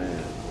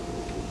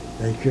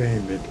 They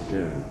claim that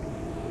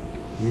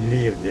he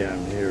lived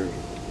down here.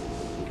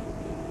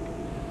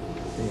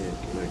 Yeah,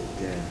 but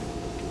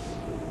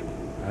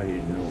I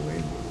didn't know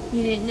him.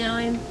 You didn't know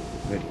him?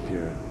 But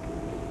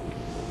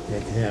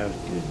that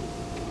house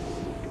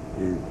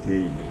is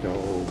changed all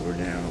over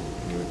now.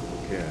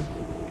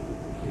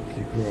 It's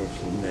across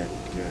from that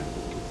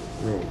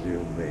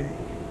Roseville Bay.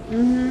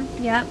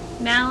 Yep.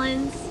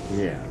 Malins?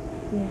 Yeah.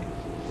 Yeah.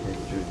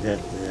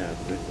 That's the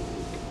house. But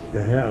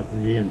the house,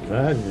 the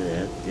inside of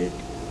that,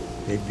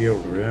 they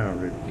built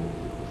around it.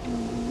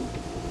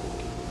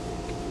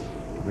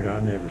 But I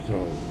never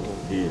saw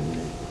Walt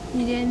Disney.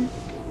 You didn't?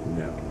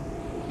 No.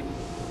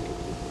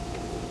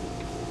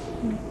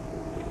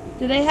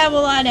 Do they have a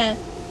lot of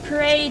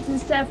parades and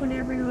stuff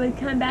whenever you would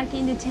come back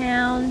into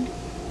town?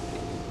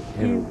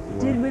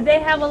 Would they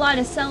have a lot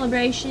of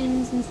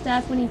celebrations and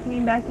stuff when he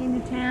came back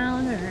into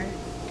town, or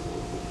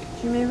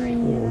do you remember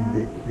any of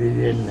that? They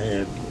didn't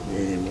have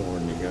any more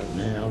than they got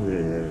now.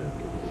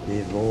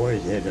 They've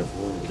always had a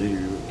 4th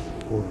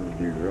of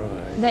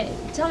July.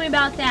 Tell me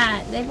about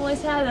that. They've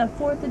always had a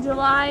 4th of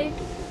July?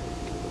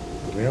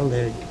 Well,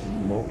 as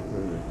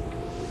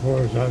far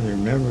as I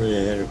remember,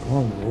 they had a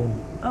carnival.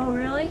 Oh,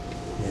 really?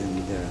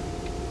 and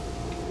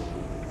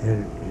had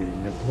it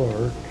in the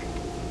park.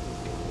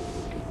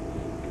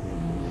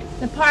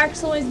 The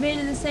park's always been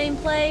in the same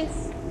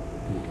place?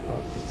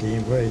 The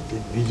same place.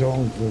 It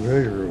belonged to the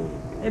railroad.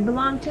 It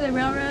belonged to the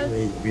railroad?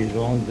 It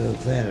belonged to the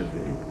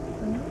sanitary.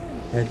 Oh.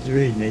 That's the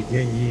reason they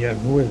can't get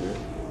up with it.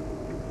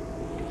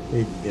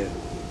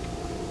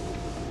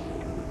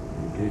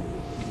 It'd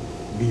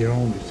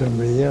belong to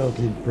somebody else.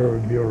 They'd probably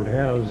build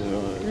houses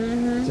on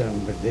it,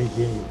 something, but they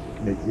can't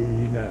do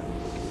nothing.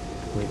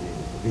 But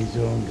it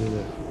belonged to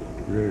the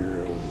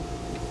railroad.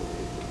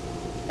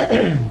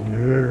 The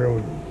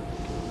railroad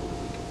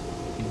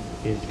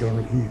is going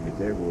to keep it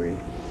that way.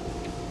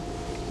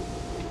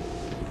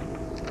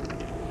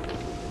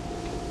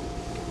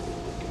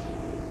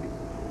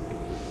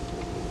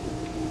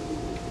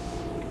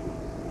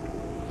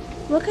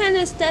 What kind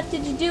of stuff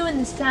did you do in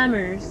the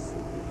summers?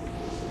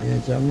 In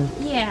the summer?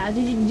 Yeah,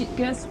 did you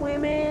go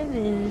swimming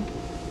and...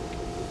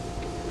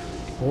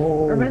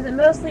 Oh, Or was it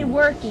mostly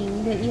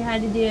working that you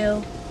had to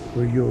do?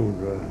 we go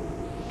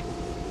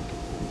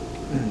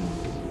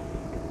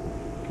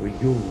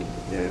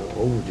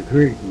over the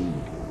creek and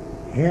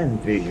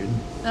hand fishing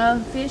Oh,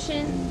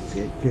 fishing? and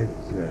get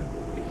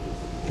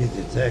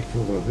the sack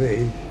full of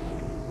fish,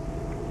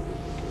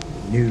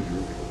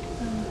 noodles.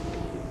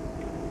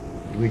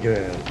 We'd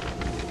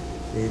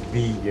it'd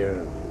be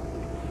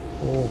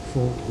all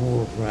four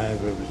or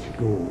five of us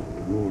go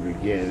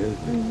together,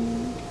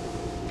 and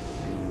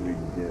we'd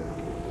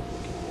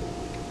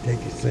take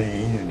a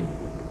seine and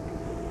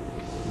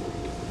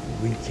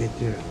we'd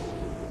catch a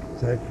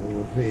sack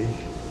full of fish.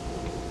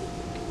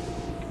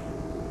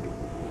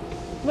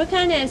 What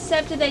kind of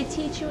stuff did they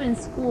teach you in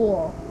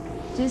school?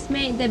 Just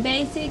make the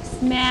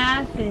basics,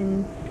 math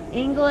and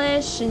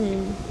English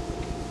and...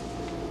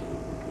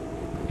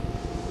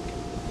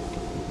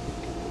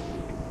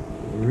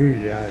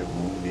 Really, I don't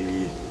know. They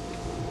just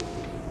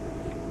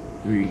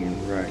reading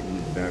and writing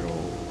is about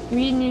all.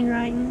 Reading and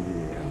writing?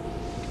 Yeah.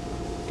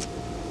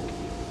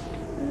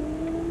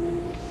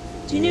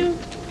 Do you know...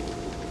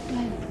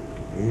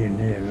 They didn't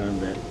have none of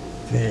that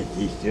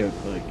fancy stuff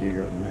like they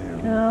got now.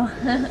 Oh.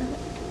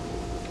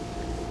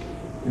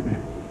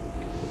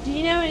 Do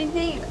you know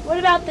anything? What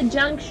about the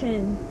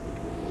junction?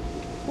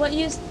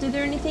 Did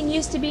there anything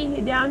used to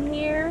be down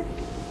here?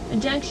 A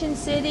Junction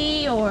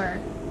City or?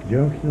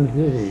 Junction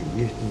City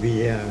used to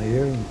be down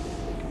here, and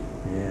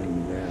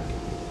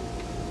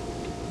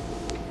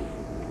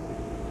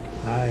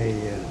I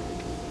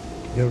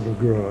built a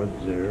garage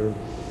there in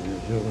the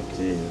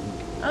Philippines.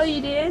 Oh,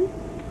 you did?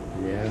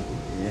 Yeah,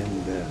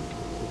 and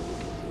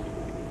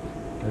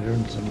I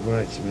done some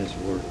blacksmith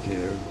work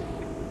there,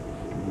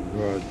 some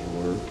garage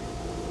work,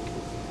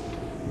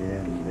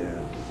 and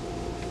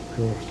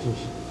across the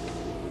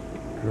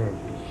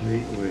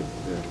street with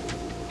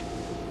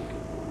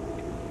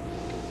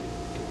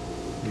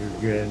your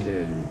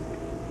granddaddy.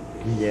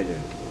 He had a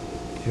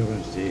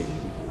filling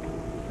station,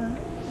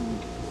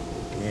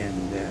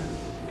 and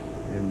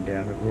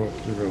down across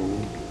the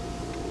road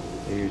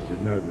there's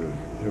another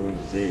filling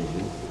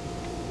station.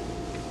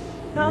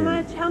 How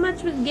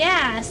much was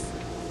gas?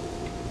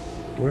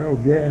 Well,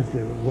 gas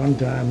at one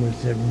time was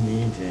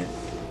 17 cents.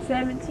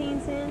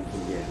 17 cents?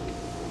 Yeah,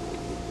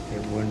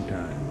 at one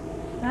time.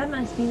 That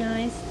must be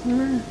nice.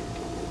 And of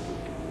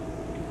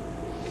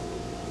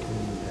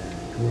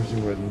course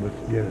it wasn't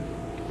much good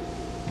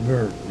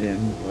birth then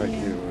like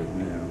Yeah. it was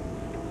now.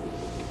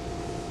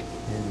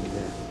 And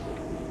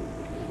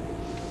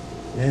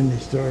then they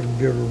started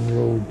building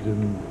roads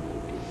and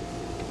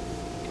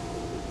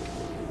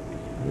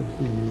let's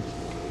see,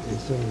 they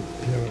started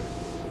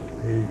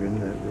paving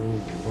that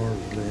road to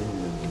Barsley and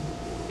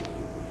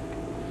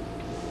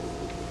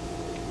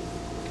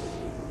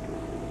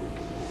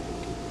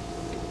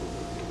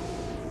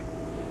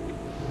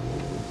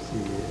let's see,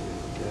 I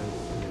guess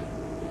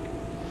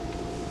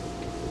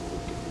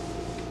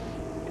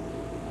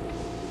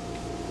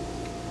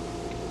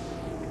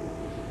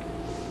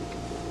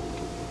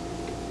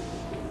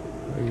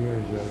I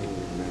don't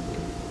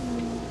remember.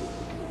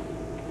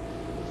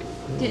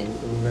 I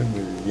don't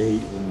remember the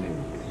date when they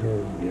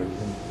started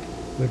building,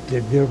 but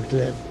they built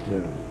that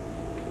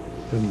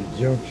from the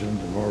junction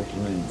to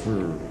Marceline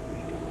first,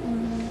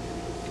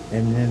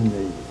 and then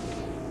they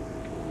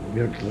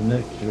built the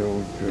next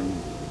road from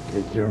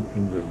the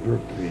junction to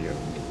Brookfield,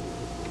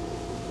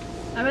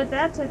 I bet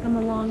that took them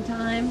a long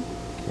time.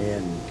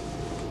 and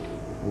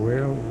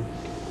well,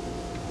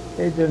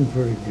 they done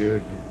pretty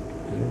good.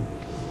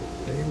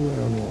 They went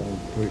along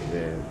pretty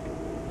fast,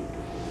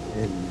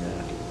 and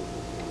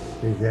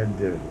they had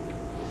to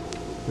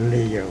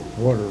lay a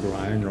water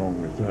line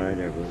on the side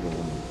of it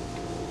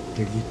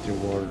to get the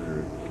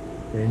water.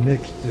 They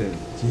mixed the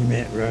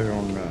cement right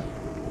on the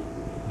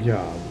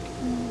job,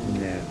 and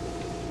they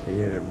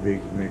had a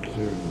big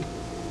mixer, and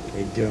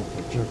they dumped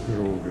a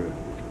truckload of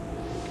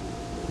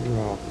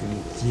rock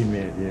and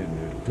cement in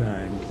at a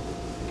time,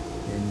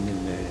 and then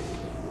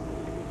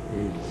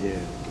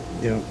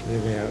they'd dump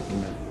it out,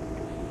 and the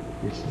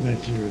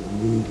mixer would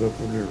move up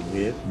a little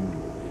bit, and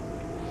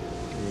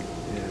they'd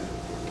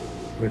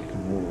put the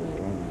more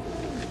on,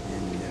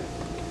 and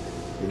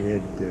He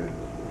had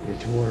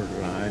its water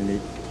line. He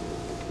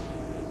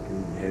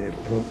had it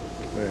pumped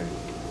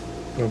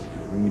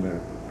from the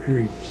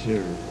creeks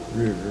or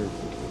river.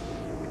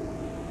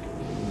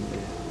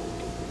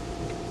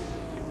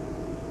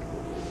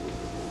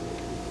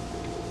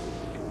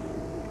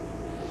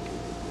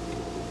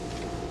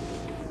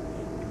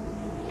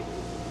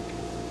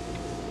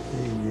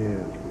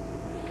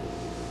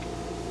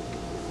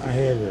 I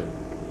had a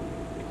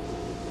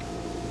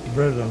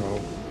brother-in-law.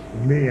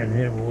 Me and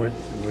him went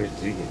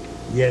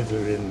together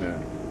in the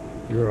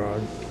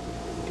garage,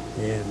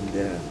 and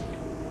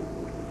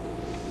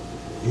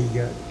he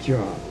got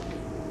shot.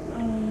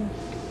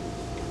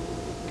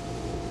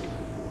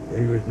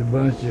 There was a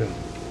bunch of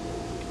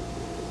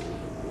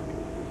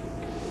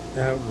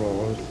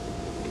outlaws,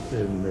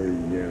 and they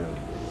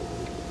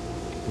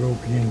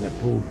broke in the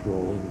post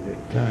office at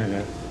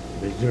China,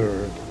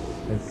 Missouri,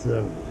 and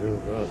stuff,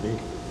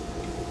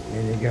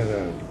 and they got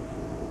a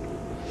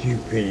few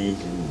pennies,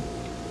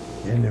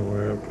 and they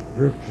were up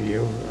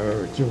Brookfield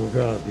or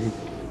Chillicothe,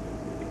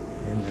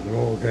 and the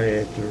law got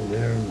after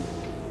them,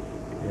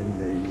 and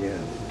they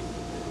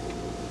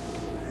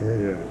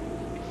had a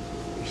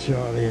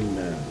shot in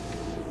the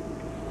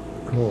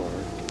car,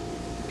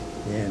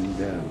 and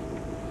the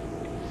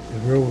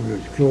road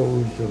was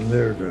closed from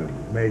there to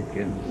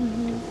Macon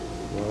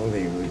while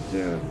they was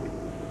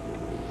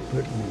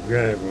putting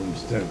gravel and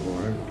stuff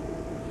on it,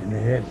 and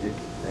they had a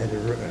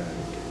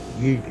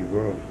gate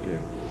across the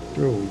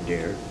road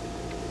there,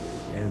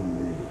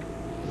 and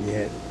you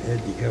had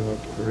to come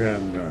up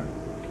around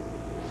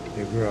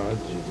the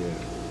garage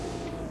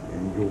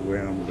and go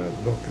around the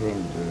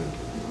Buckland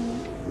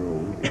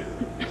road,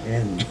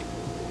 and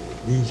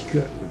these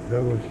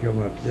fellows come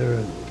up there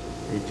and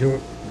they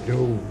drove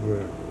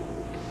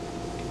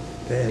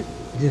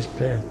just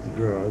past the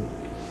garage,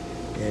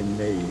 and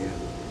they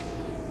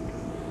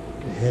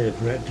had a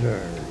flat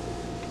tire,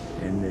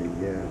 and they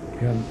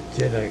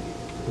said, I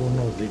don't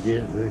know if they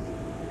did it.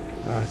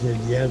 I said,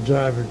 yeah,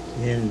 drive it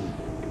in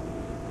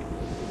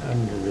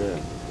under the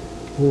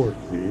porch,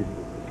 dude.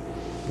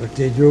 But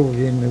they drove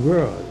it in the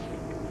garage,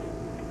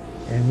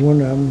 and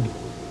one of them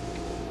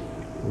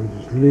was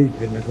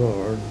asleep in the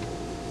car,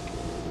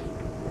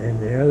 and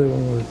the other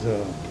one was,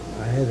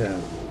 I had a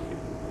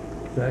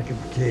sack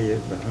of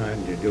potatoes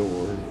behind the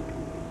door,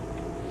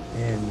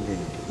 and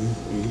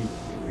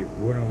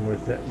one of them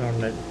was sitting on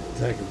that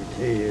sack of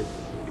potatoes.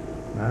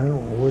 I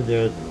don't know where the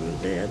other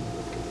was at,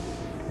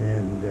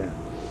 and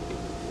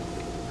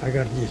I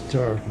got this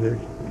tar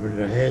fixed, but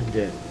I had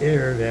to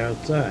air it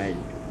outside.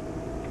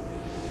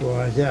 So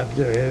I was out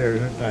there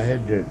airing it, and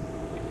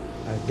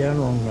I was down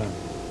on my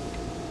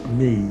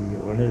knee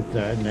on this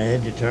side, and I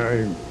had the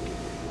tire and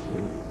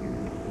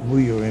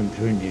wheel in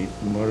between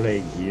my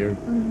legs here,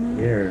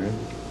 airing it,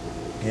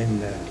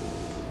 and the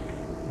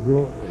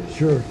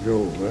sheriff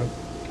drove up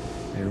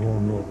and wanted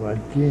to know if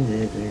I'd seen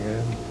anything of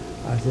him.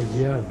 I said,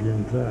 yeah, I was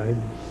inside,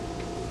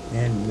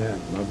 and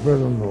my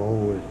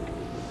brother-in-law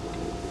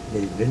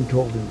they'd been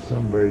talking to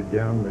somebody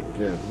down at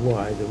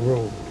why the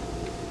road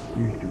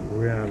used to go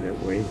around that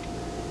way,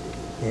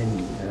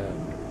 and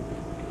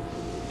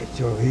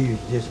so he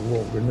was just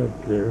walking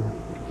up there,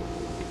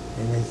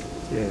 and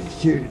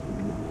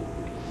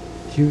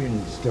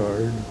shooting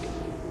started,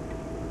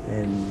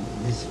 and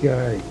this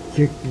guy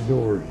kicked the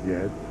doors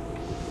shut,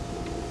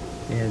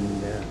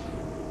 and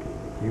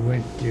he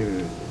went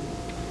to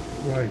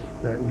right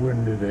that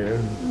window there,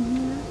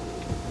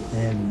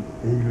 and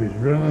he was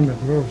running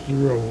across the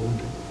road,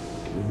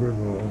 the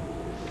brother-in-law,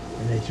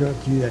 and they shot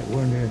through that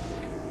window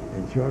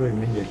and shot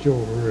him in the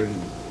shoulder,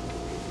 and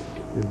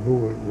the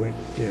bullet went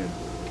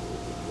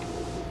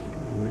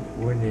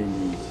in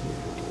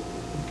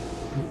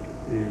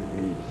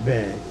his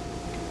back,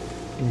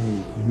 in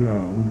his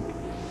lung.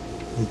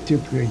 They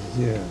took his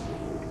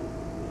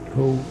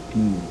coat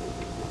and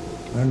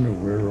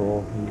underwear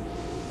off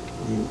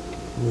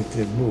with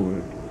the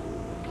bullet.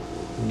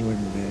 When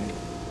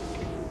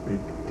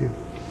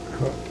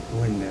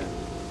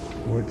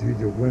went through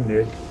the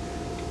window,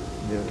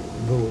 the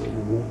bullet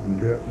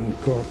opened up and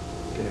caught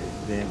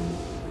them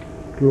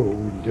clothes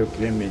and took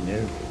them in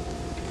there,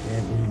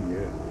 and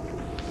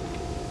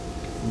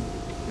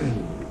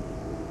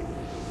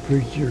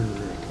preacher,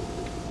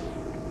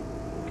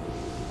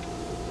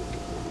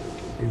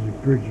 there's a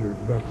preacher at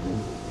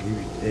Buckland. He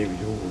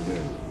was over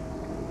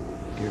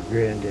your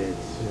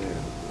granddad's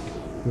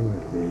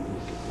cemetery.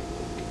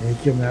 And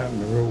he come out on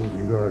the road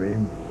and got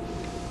him,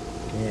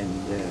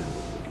 and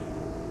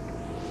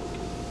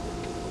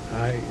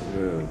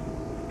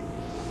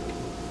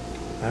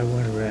I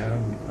went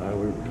around.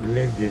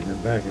 Lived in the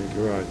back of the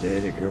garage. I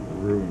had a couple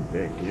rooms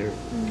back there,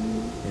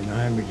 and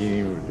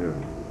Imogene was a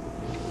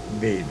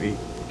baby.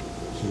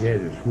 She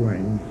had a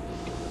swing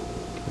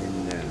in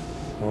the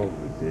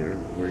office there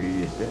where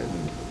he was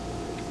sitting,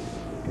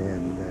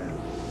 and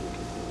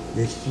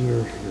this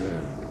church,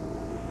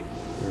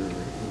 or it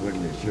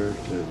wasn't a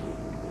church,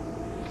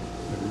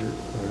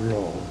 a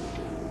law,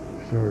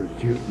 started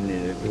shooting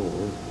in the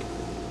door,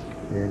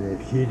 and if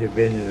she'd have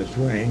been in a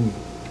swing,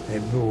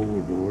 that bullet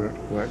would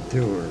have went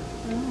to her.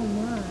 Oh,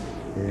 my.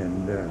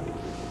 And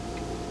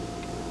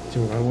so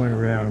I went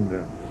around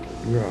the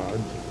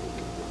garage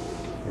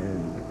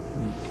and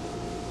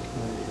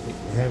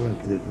Helen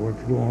said,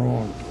 "What's going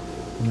on?"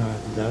 And I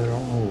said, "I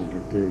don't know,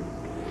 but they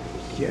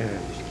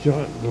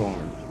shot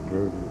Lawrence,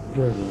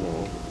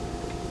 brother-in-law."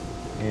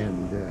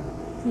 And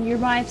Your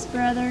wife's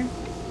brother?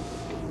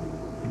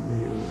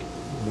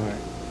 my,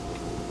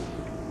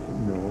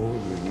 no,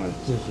 it was my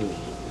sister's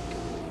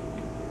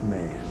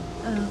man.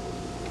 Oh.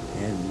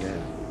 And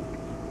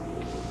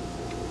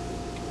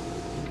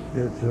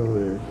so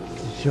they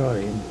shot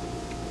him.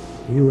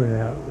 He went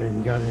out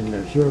and got in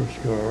the sheriff's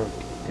car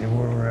and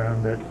went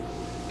around that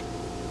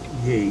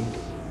gate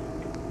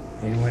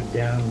and went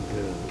down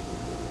to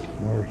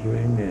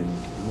Marceline and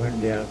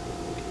went down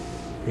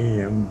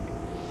him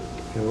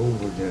to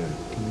over to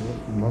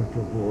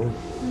Muscle Fork,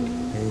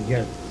 and he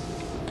got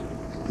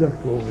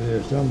stuck over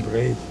there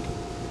someplace,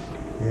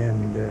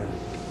 and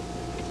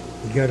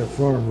he got a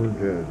farmer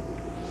to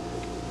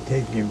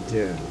take him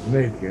to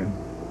Macon,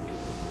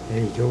 and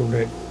he told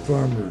that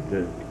farmer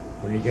that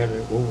when he got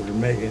over to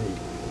Macon,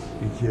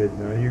 he said,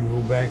 "Now you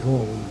go back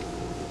home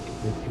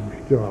if you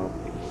stop."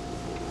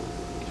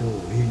 So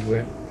he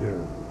went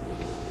to,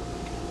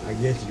 I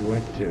guess he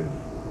went to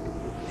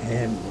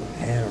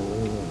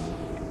Hannibal, and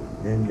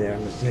then down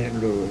to St.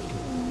 Louis,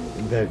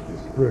 and back to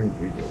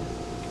Springfield.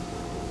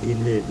 He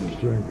lived in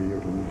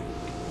Springfield, and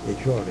they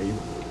caught him,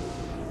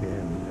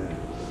 and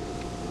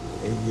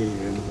they gave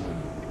him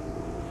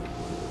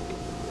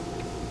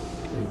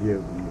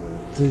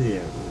 3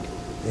 of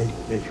them.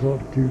 They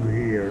caught 2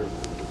 here,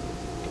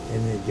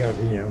 and they got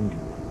him,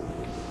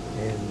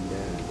 and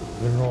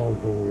then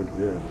also with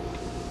the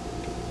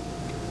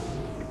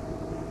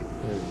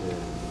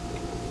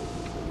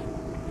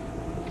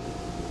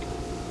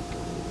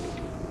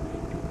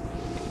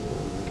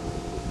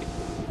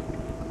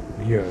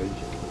judge,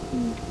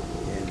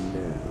 and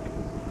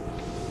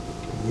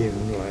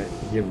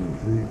give him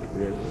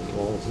 3,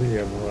 all 3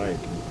 of them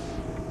life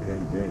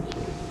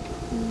penitentiary.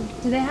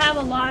 Do they have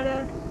a lot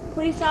of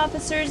police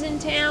officers in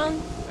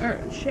town, or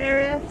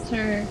sheriffs,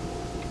 or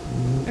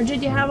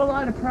did you have a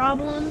lot of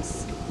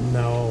problems?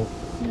 No.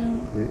 No.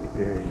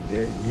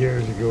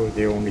 Years ago,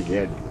 they only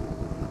had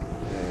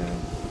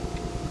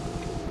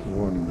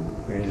one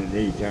in the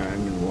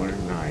daytime and one at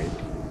night.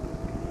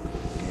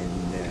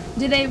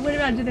 And What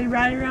about, did they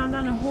ride around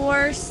on a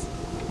horse?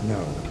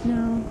 no,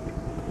 No.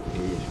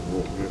 they just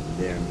walked up and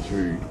down the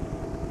street.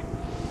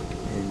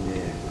 And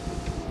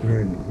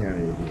Vernon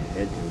County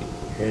had the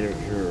head of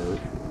sheriff.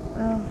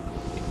 Oh.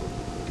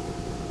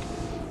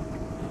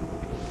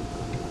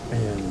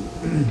 And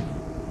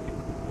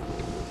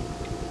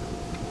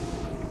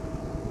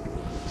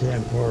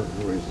Sam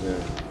Parker was,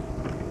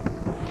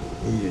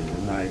 he was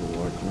the night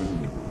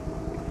watchman.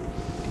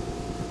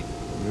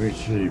 Rich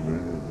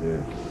Sherman was the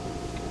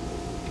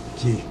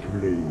chief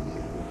police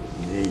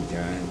in the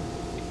daytime.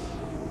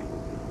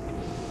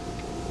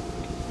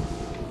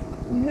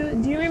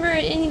 Do you remember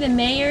any of the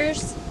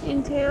mayors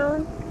in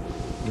town?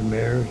 The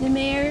mayor? The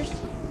mayors? Do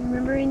you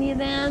remember any of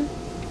them?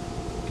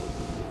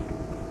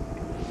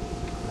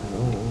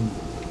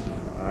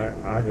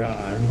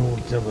 I know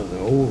some of the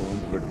old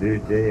ones, but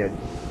they had,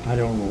 I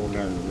don't know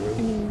none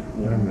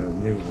of the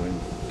new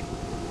ones.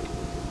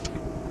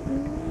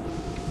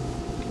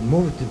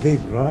 Most of the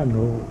people I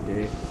know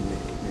in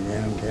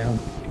downtown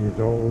is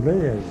all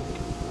dead.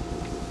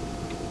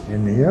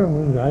 And the young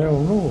ones, I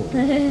don't know.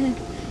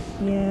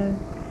 Yeah.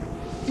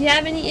 Do you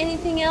have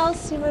anything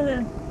else you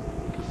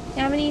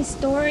have any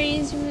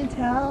stories you want to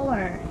tell,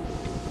 or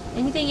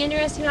anything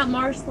interesting about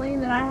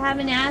Marceline that I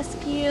haven't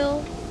asked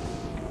you?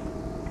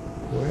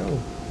 Well,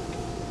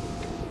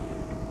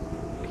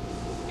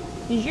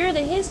 Because you're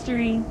the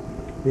history.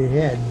 they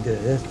had,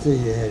 let's see,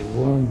 they had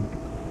 1,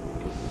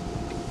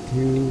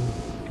 2,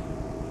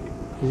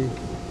 3,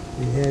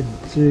 they had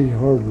 3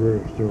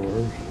 hardware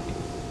stores,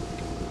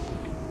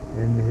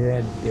 and they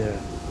had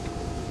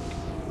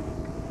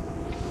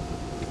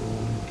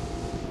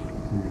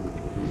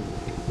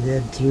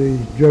 3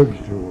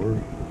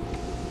 drugstores,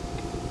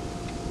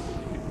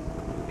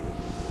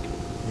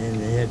 and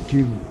they had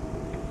 3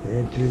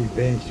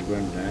 banks at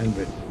one time,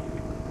 but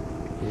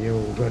they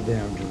all got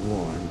down to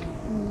 1.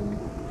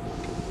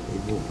 They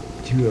both,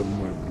 2 of them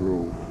went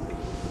broke.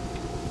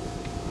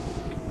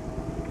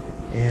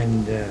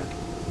 And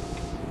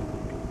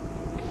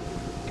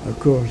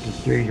across the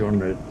street on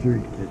the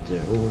street that the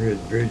overhead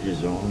bridge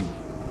is on,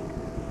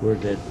 where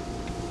that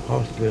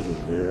hospital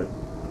is there,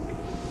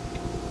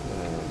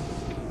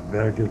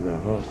 back of the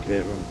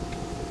hospital,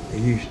 it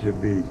used to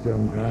be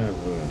some kind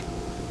of a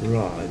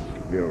lodge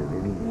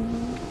building,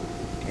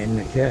 and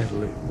the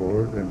Catholics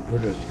bought it and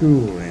put a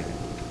school in it.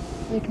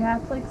 The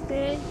Catholics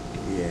did?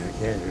 Yeah,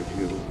 Catholic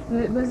school.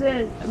 Was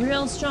it a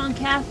real strong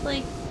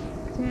Catholic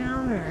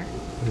town, or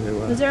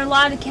Was was there a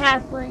lot of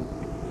Catholic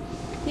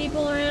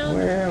people around?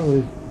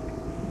 Well,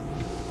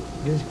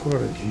 there's quite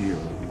a few.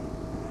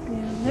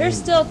 Yeah, there's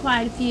still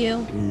quite a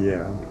few.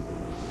 Yeah,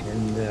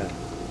 and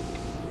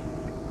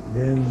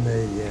then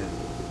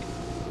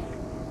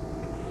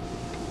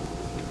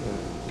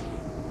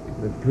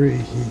the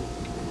priest, he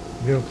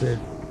built that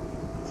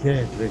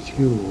Catholic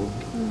school,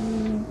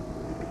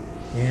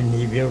 and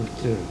he built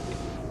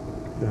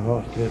the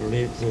hospital.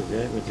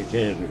 That was the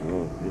Catholic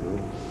hospital.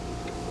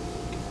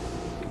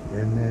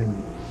 And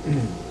then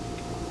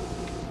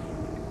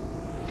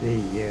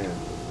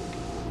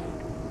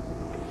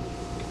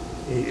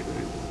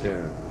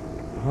the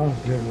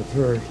hospital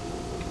first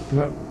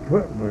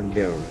Putman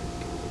building.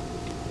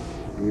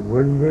 It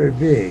wasn't very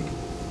big.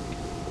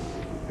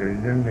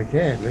 And then the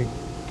Catholic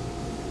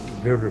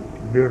built it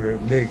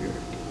bigger,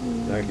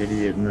 like it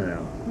is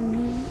now.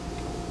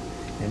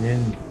 And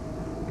then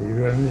they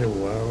run it a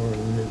while,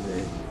 and then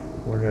they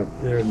went up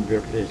there and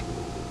built this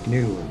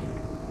new one.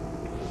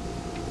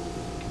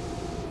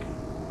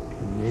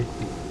 And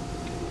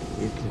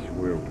it's just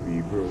well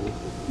people.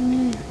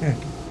 And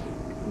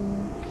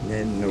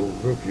then no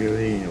Brookfield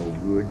ain't no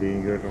good. They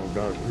ain't got no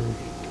doctors.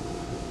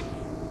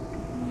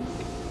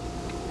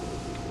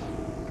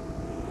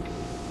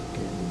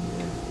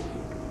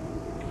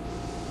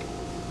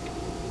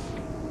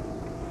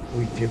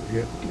 We took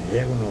it up in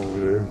heaven over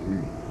there. It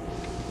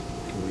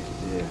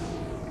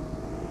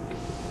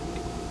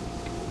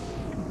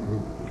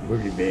was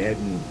pretty bad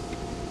and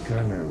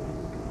kind of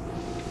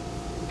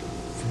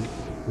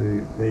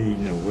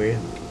fading away.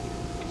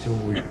 So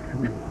we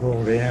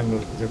called the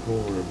ambulance, took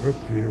over to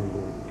Brookfield,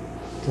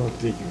 thought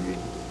they could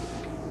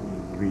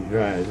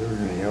revive her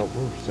and help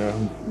her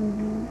some.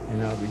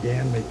 And I'll be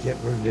damned, they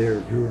kept her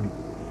there too, and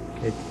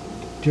they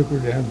took her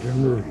down to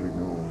nursing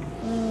home.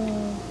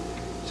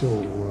 So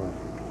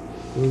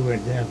we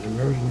went down to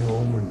nursing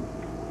home, and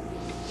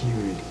she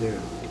was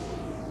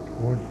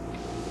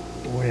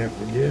went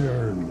after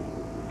dinner, and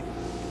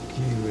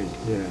she ate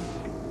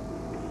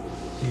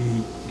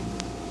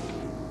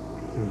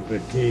some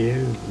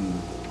potatoes and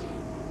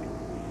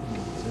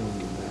some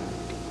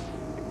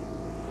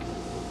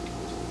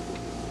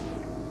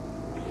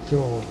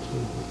sauce.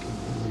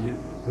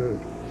 So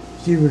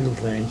she was a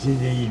thing. She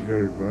didn't eat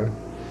very much,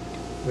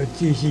 but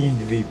she seemed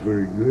to be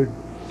pretty good,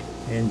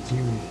 and she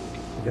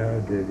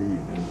died that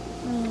evening.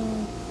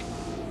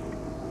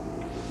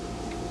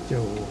 So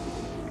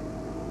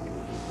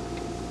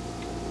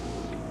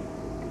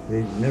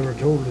they never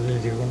told her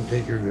that they were going to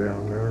take her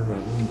down there or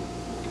nothing.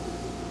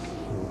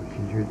 So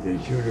they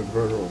should have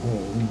brought her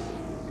home.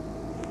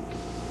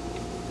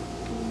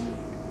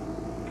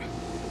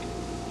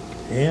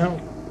 Yeah,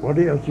 what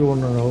else you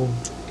want to know?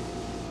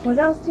 What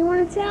else do you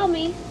want to tell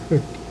me?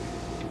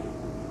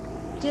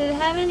 Did it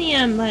have any,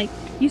 like,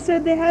 you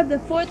said they had the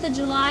 4th of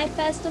July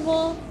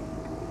festival?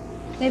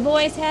 They've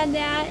always had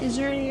that. Is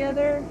there any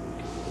other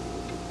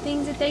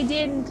things that they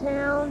did in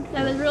town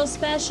that was real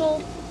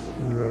special?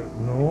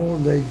 No,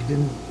 they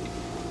didn't.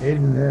 They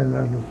didn't have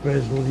nothing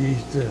special. They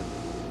used to,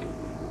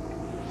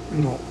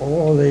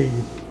 all they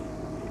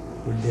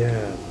would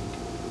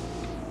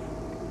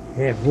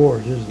have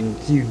horses and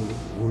see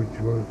which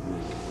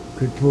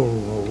could pull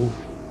them over.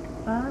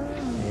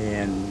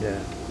 And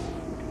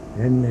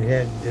then they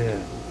had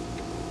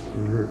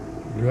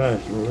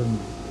wrestling.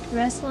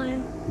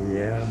 Wrestling?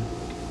 Yeah.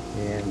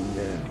 And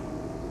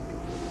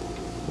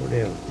what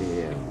else do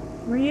you have?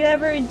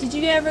 Did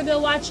you ever go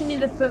watch any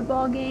of the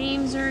football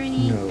games or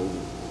any? No.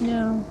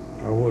 No.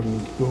 I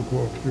wouldn't go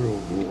across the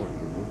road to watch a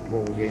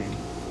football game.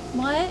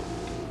 What?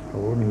 I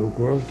wouldn't go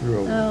across the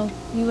road. Oh,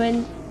 you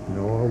wouldn't?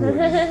 No, I wouldn't.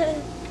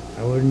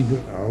 I wouldn't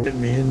let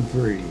me in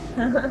free.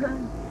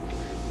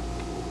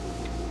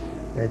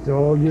 That's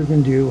all you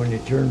can do when you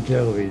turn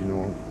television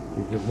on.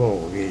 It's a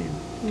ball game.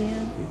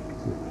 Yeah.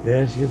 It's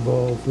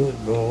basketball,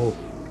 football,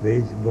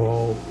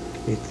 baseball.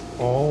 It's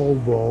all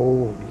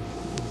ball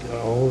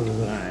all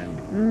the time.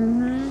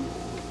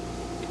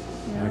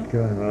 Yeah. I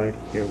kind of like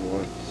to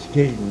watch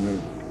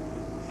skating,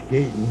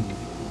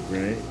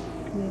 right?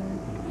 Yeah.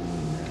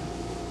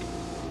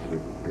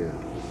 But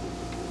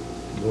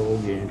ball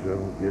games, I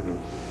don't get them.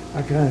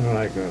 I kind of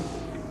like a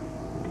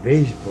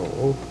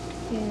baseball.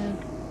 Yeah.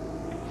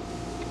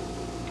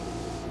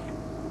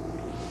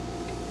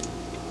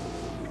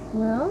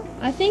 Well,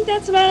 I think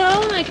that's about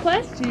all my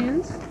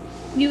questions.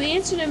 You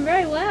answered them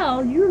very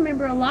well. You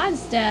remember a lot of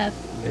stuff.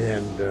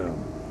 And the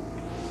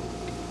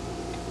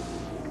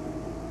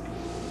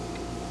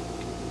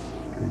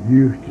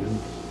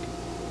Houstons.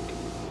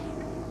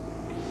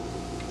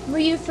 Were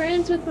you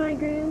friends with my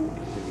grand?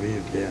 They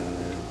lived down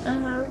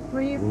there.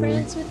 Were you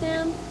friends with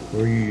them?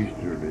 Where you used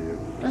to live.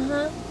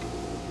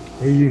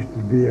 There used to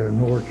be an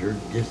orchard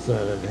just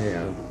out of the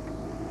house.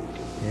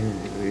 And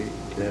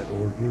that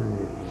orchard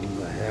was from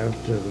the house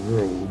to the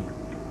road.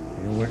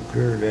 And went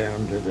clear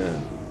down to the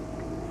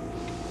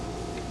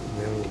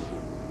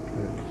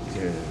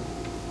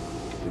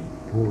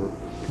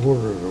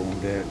Porter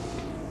owned that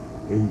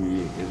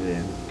 80 acres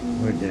then,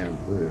 went down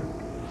clear.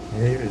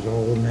 And it was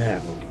all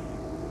Napa.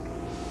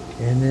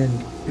 And then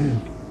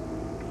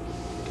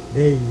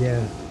they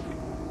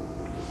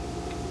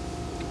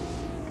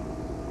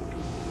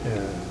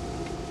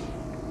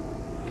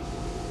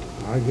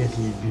I guess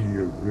he'd be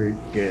your great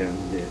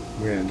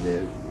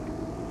granddad.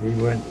 He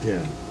went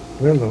the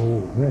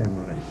whole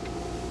family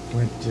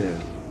went to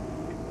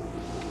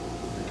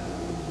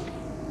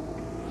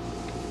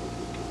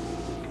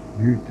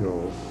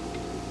Utah,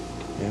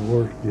 and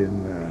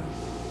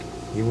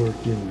he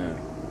worked in the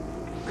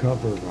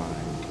copper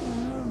mine.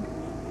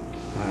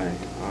 Oh.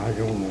 I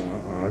don't know.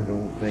 I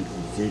don't think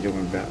he stayed on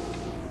about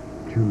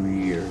 2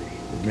 years,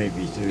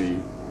 maybe 3,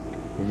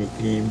 and he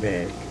came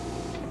back,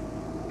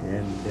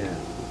 and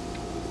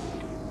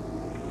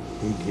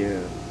he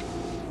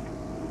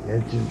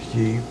had some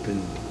sheep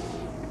and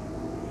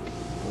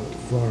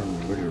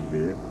farmed a little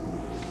bit.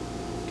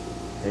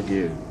 Had 2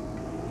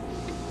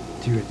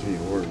 or 3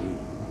 horses,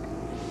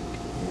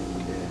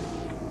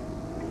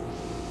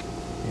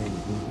 and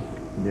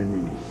then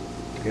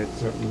he got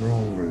something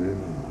wrong with him.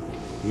 And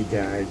he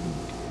died.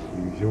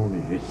 And he was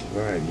only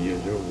 55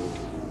 years old.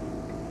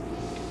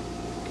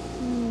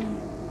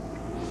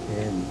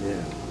 And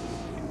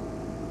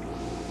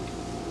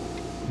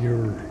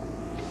your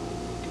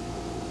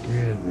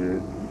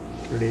granddad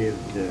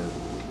lived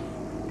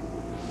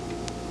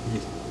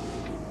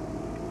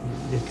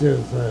just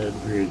outside a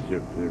bridge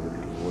up there a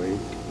little way.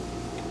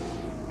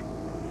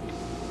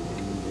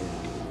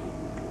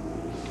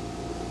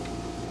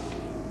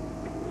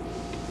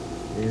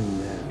 And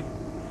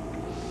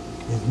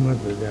his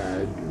mother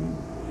died, and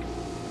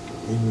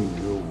he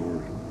moved over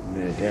in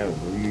that house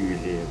where you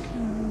live.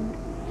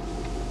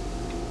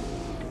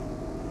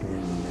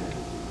 And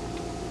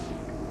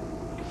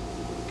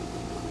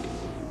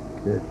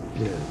that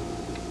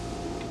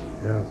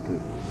house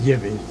that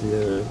Jimmy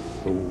said,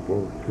 old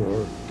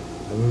postcard,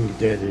 I moved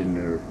that in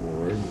there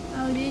for him.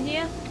 Oh, did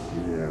you?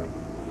 Yeah.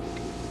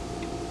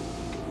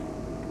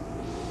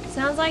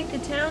 Sounds like the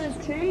town has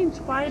changed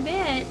quite a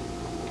bit.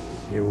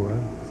 It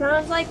was?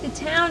 Sounds like the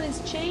town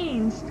has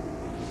changed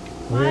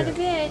quite a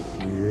bit.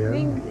 Yeah. I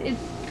mean, it's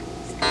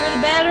for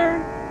the better.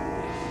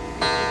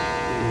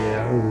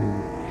 Yeah.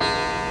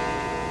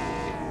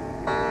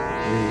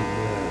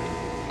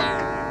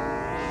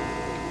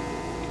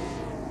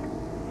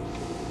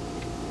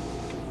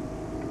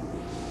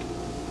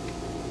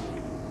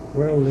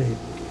 Well,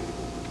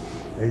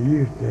 they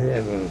used to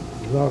have a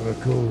lot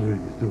of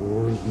clothing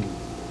stores and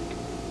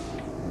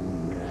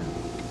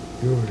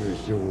grocery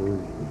stores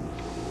and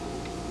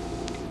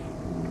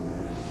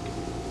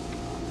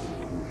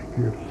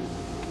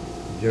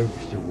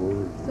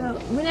drugstores. So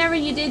whenever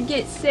you did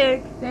get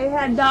sick, they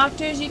had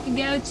doctors you could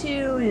go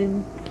to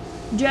and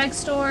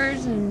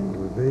drugstores and...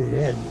 Well,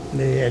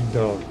 they had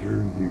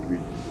doctors you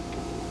could...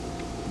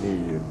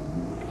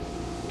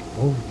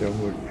 most of them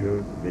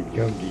would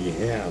come to your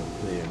house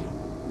then.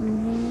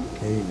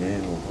 Ain't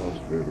Animal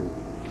Hospital.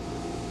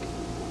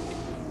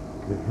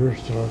 The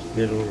first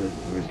hospital that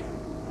was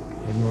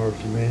in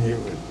Marshman, it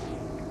was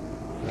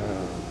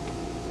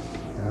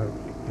out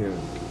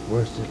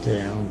west of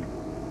town.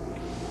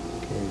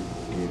 And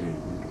it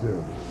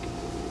was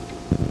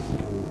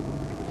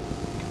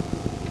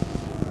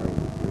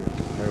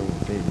I don't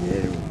think they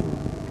had over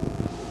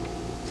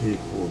 3 or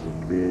 4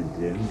 beds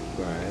in,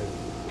 5.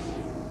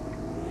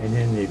 And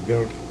then he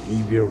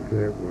built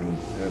that one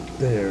up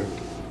there,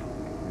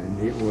 and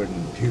it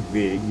wasn't too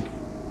big,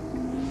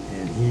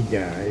 and he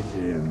died,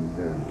 and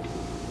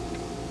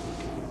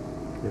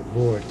the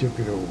boy took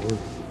it over,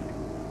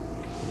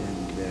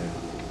 and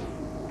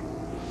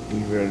he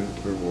ran it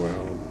for a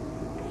while,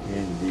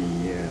 and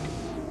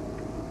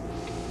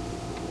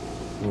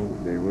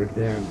they went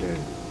down to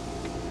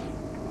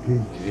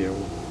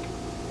Peachville,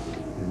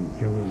 and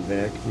coming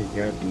back, he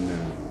got in a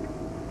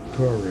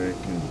car wreck,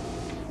 and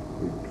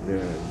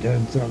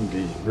done something to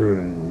his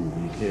brain.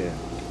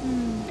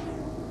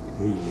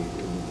 He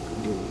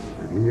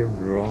lived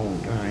a long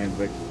time,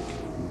 but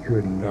he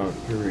couldn't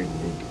doctor, and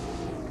he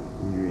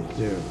was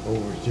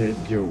over St.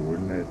 Joe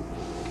in that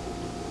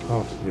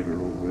hospital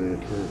over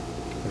there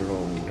for a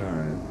long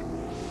time.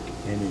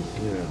 And his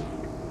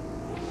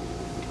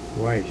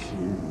wife,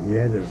 he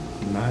had a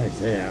nice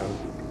house.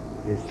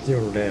 It's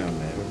still down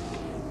there.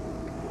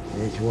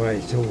 And his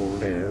wife sold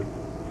that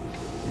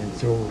and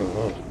sold the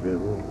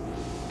hospital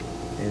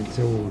and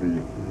sold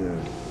the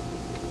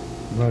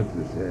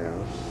mother's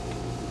house,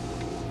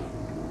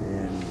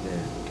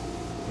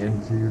 and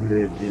she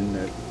lived in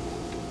that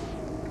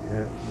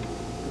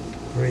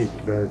place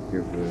back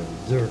of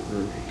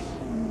Zerker's.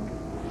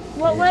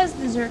 What was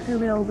the Zerker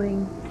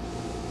building?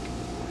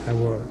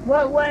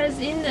 What was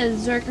in the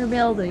Zerker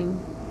building?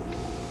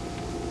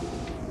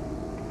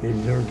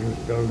 In Zerker's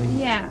building?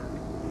 Yeah.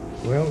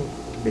 Well,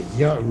 they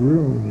got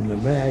rooms in the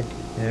back,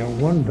 and at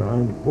one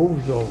time the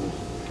post office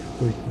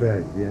was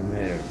back in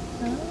there.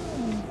 Oh.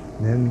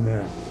 Then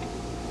the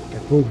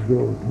post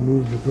office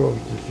moved across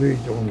the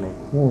street on the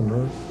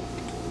corner,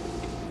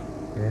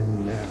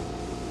 and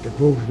the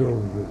post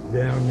office was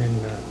down in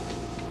the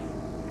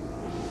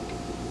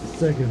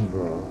second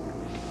block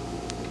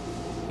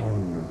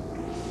on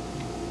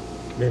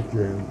the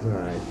left-hand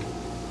side.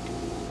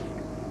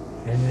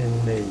 And then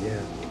they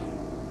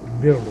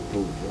built a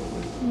post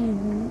office.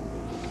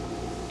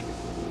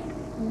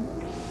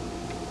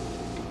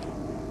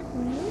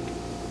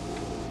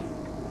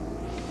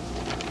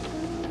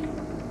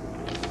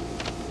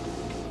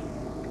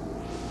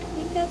 I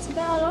think that's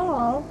about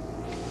all.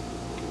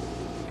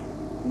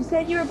 You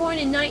said you were born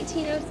in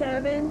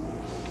 1907?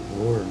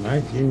 Or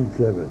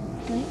 1907.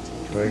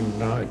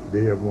 29th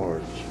day of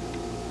March.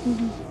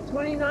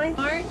 29th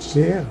March?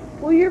 Yeah,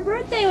 Well, your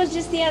birthday was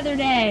just the other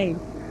day.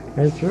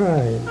 that's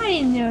right. I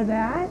didn't know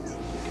that.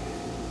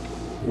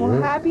 Well,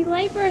 Yeah. happy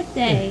late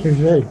birthday.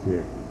 Thank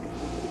you.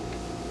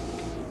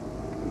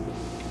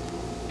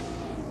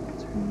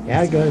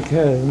 I got a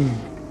cousin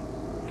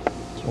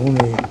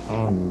only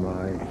on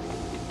my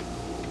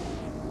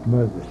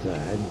mother's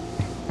side.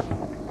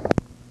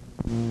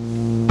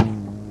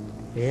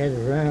 They had a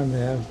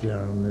roundhouse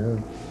down there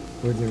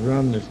where they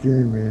run the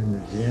steam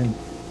engines in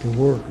to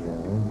work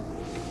on them.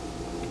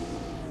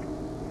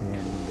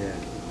 And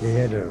they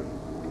had a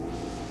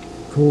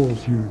coal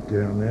chute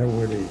down there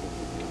where they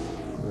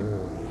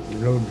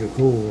load the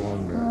coal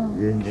on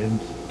the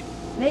engines.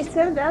 They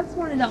said that's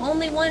one of the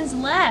only ones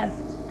left.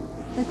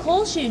 The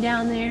coal chute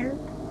down there.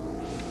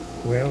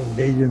 Well,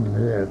 they didn't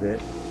have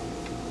that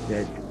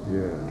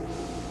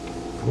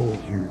coal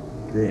chute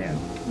then.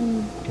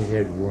 They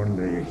had one.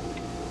 They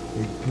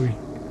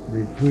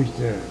pushed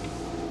a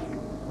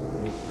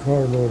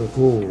carload of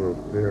coal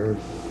up there,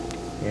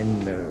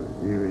 and it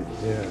was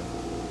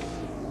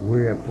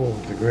way up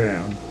off the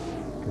ground,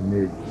 and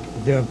they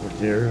dump it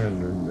there,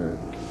 and then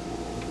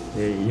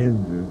the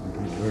engine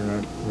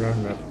would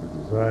run up to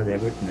the side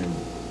of it, and then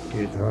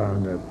it's high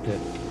enough to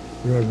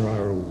run right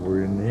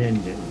over in the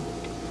engine.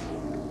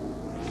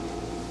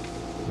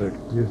 But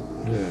just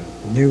the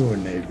new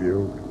one they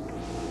built,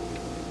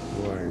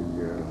 why,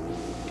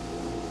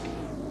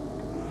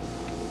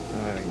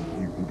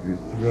 you could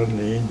just run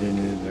the engine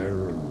in there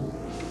and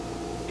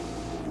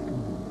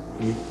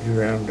eat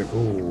around the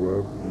coal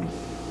up and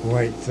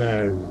white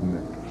sides, and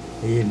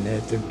he didn't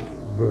have to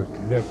bust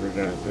it up or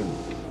nothing.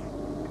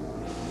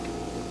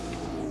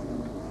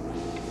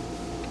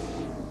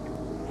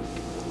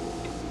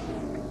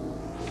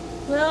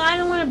 Well, I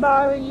don't want to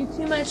bother you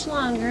too much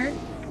longer.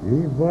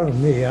 You bother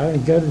me. I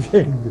ain't got a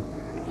thing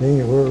in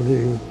the world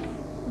to.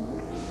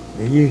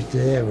 They used to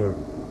have a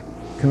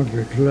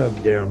country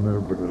club down there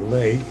by the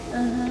lake,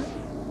 and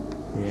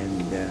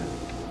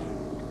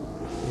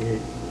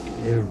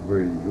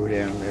everybody would go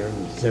down there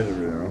and sit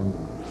around,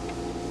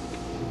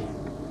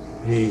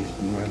 feast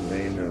and one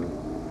thing,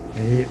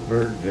 and it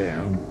burnt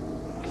down.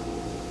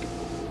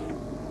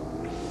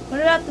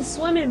 What about the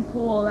swimming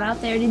pool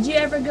out there? Did you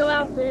ever go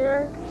out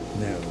there?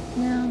 No.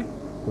 No.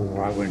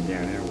 Well, I went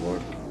down there and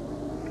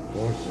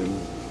watched them,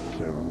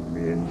 some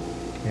men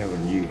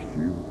haven't used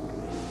to,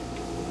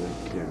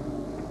 but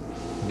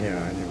no,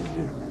 I never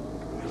did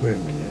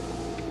swim in it.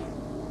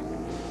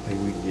 And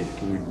we'd just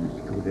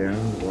go down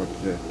and watch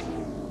the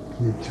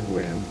kids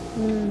swim.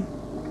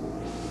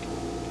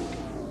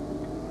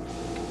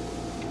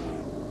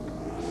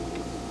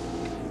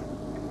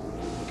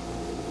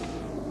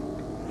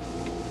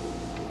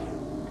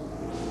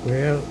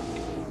 Well,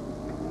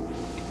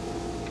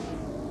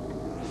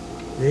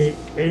 they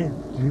didn't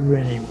do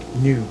any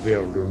new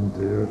buildings.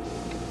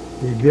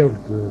 They built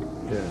the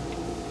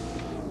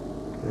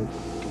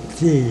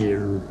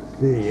theater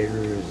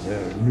is a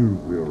new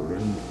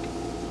building.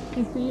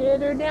 The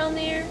theater down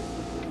there?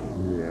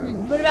 Yeah.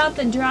 What about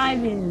the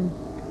drive-in?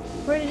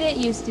 Where did it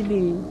used to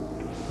be?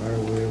 Right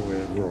away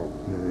with a rope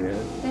to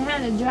that. They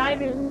had a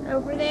drive-in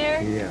over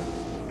there? Yeah.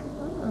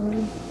 Oh.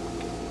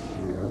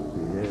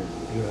 Yeah,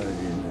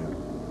 drive-in.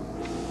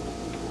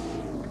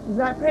 Is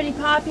that pretty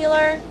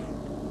popular?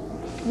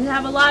 You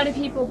have a lot of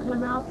people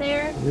come out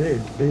there? There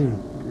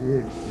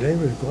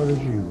was quite a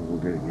few people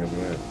that come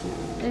out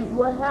there. And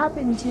what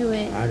happened to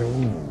it? I don't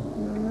know.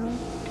 You don't know?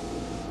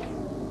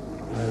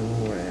 I don't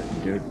know what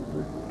happened to it,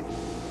 but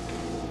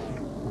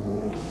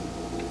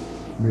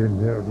me and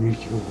Harold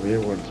used to go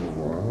there once in a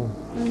while.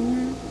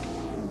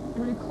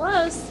 Pretty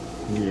close.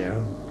 Yeah,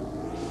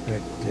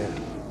 but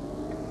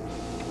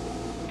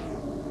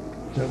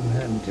something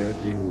happened to it.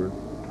 They were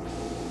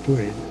put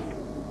it.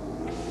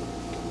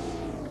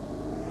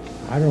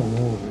 I don't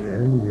know if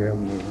any of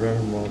them was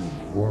running on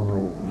one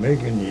on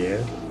Macon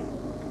yet.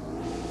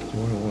 It's the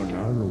only one I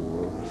know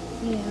of.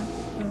 Yeah.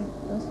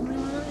 That's the only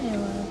one I know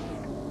of.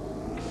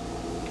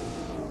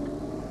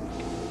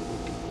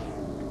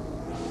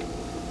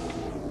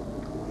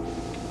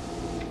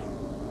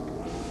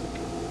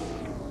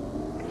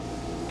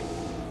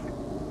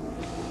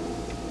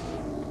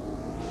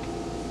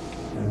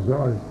 As I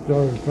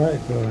started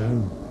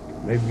pipeline,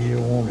 maybe you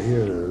don't want to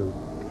hear this.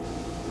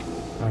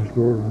 I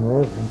started in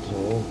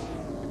Arkansas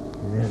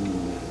in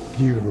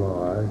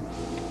July,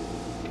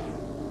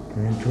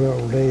 and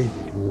 12 days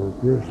before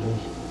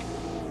Christmas,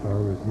 I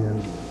was in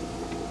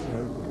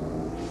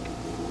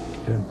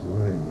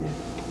Pennsylvania,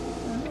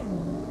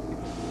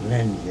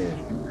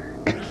 Lancaster,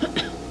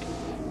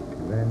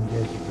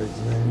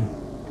 Pennsylvania,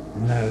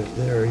 and I was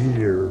there a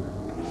year,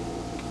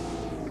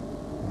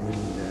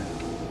 and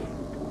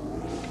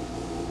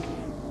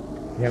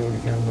that would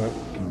come up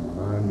from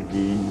Miami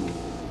Dean,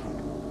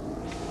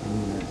 and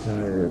that's how I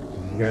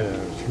got out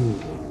of school.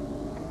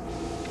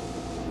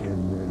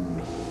 And then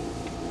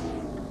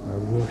I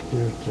worked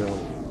there till,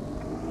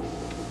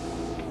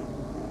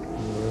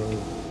 well,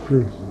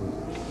 Christmas.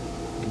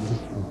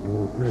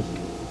 before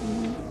Christmas.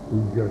 We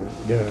got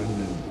it done,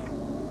 and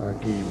I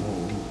came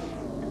home.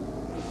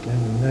 Then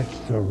the next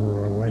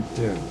summer I went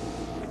to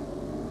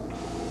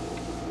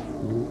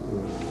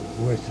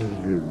West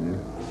Virginia,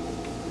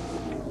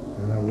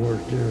 and I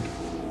worked there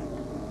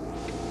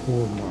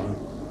 4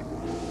 months.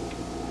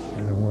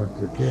 And I went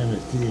to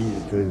Tennessee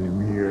for the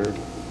year.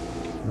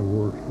 I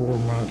worked 4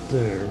 months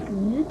there.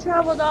 You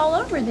traveled all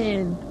over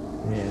then.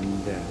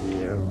 And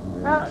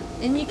yeah.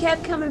 And you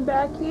kept coming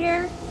back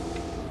here?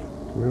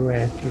 Well,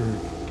 after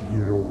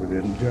get over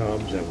them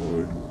jobs, I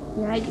would.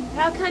 Yeah.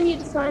 How come you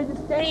decided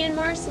to stay in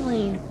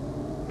Marceline?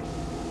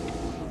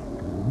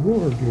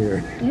 Bored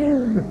here.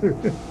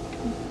 Yeah.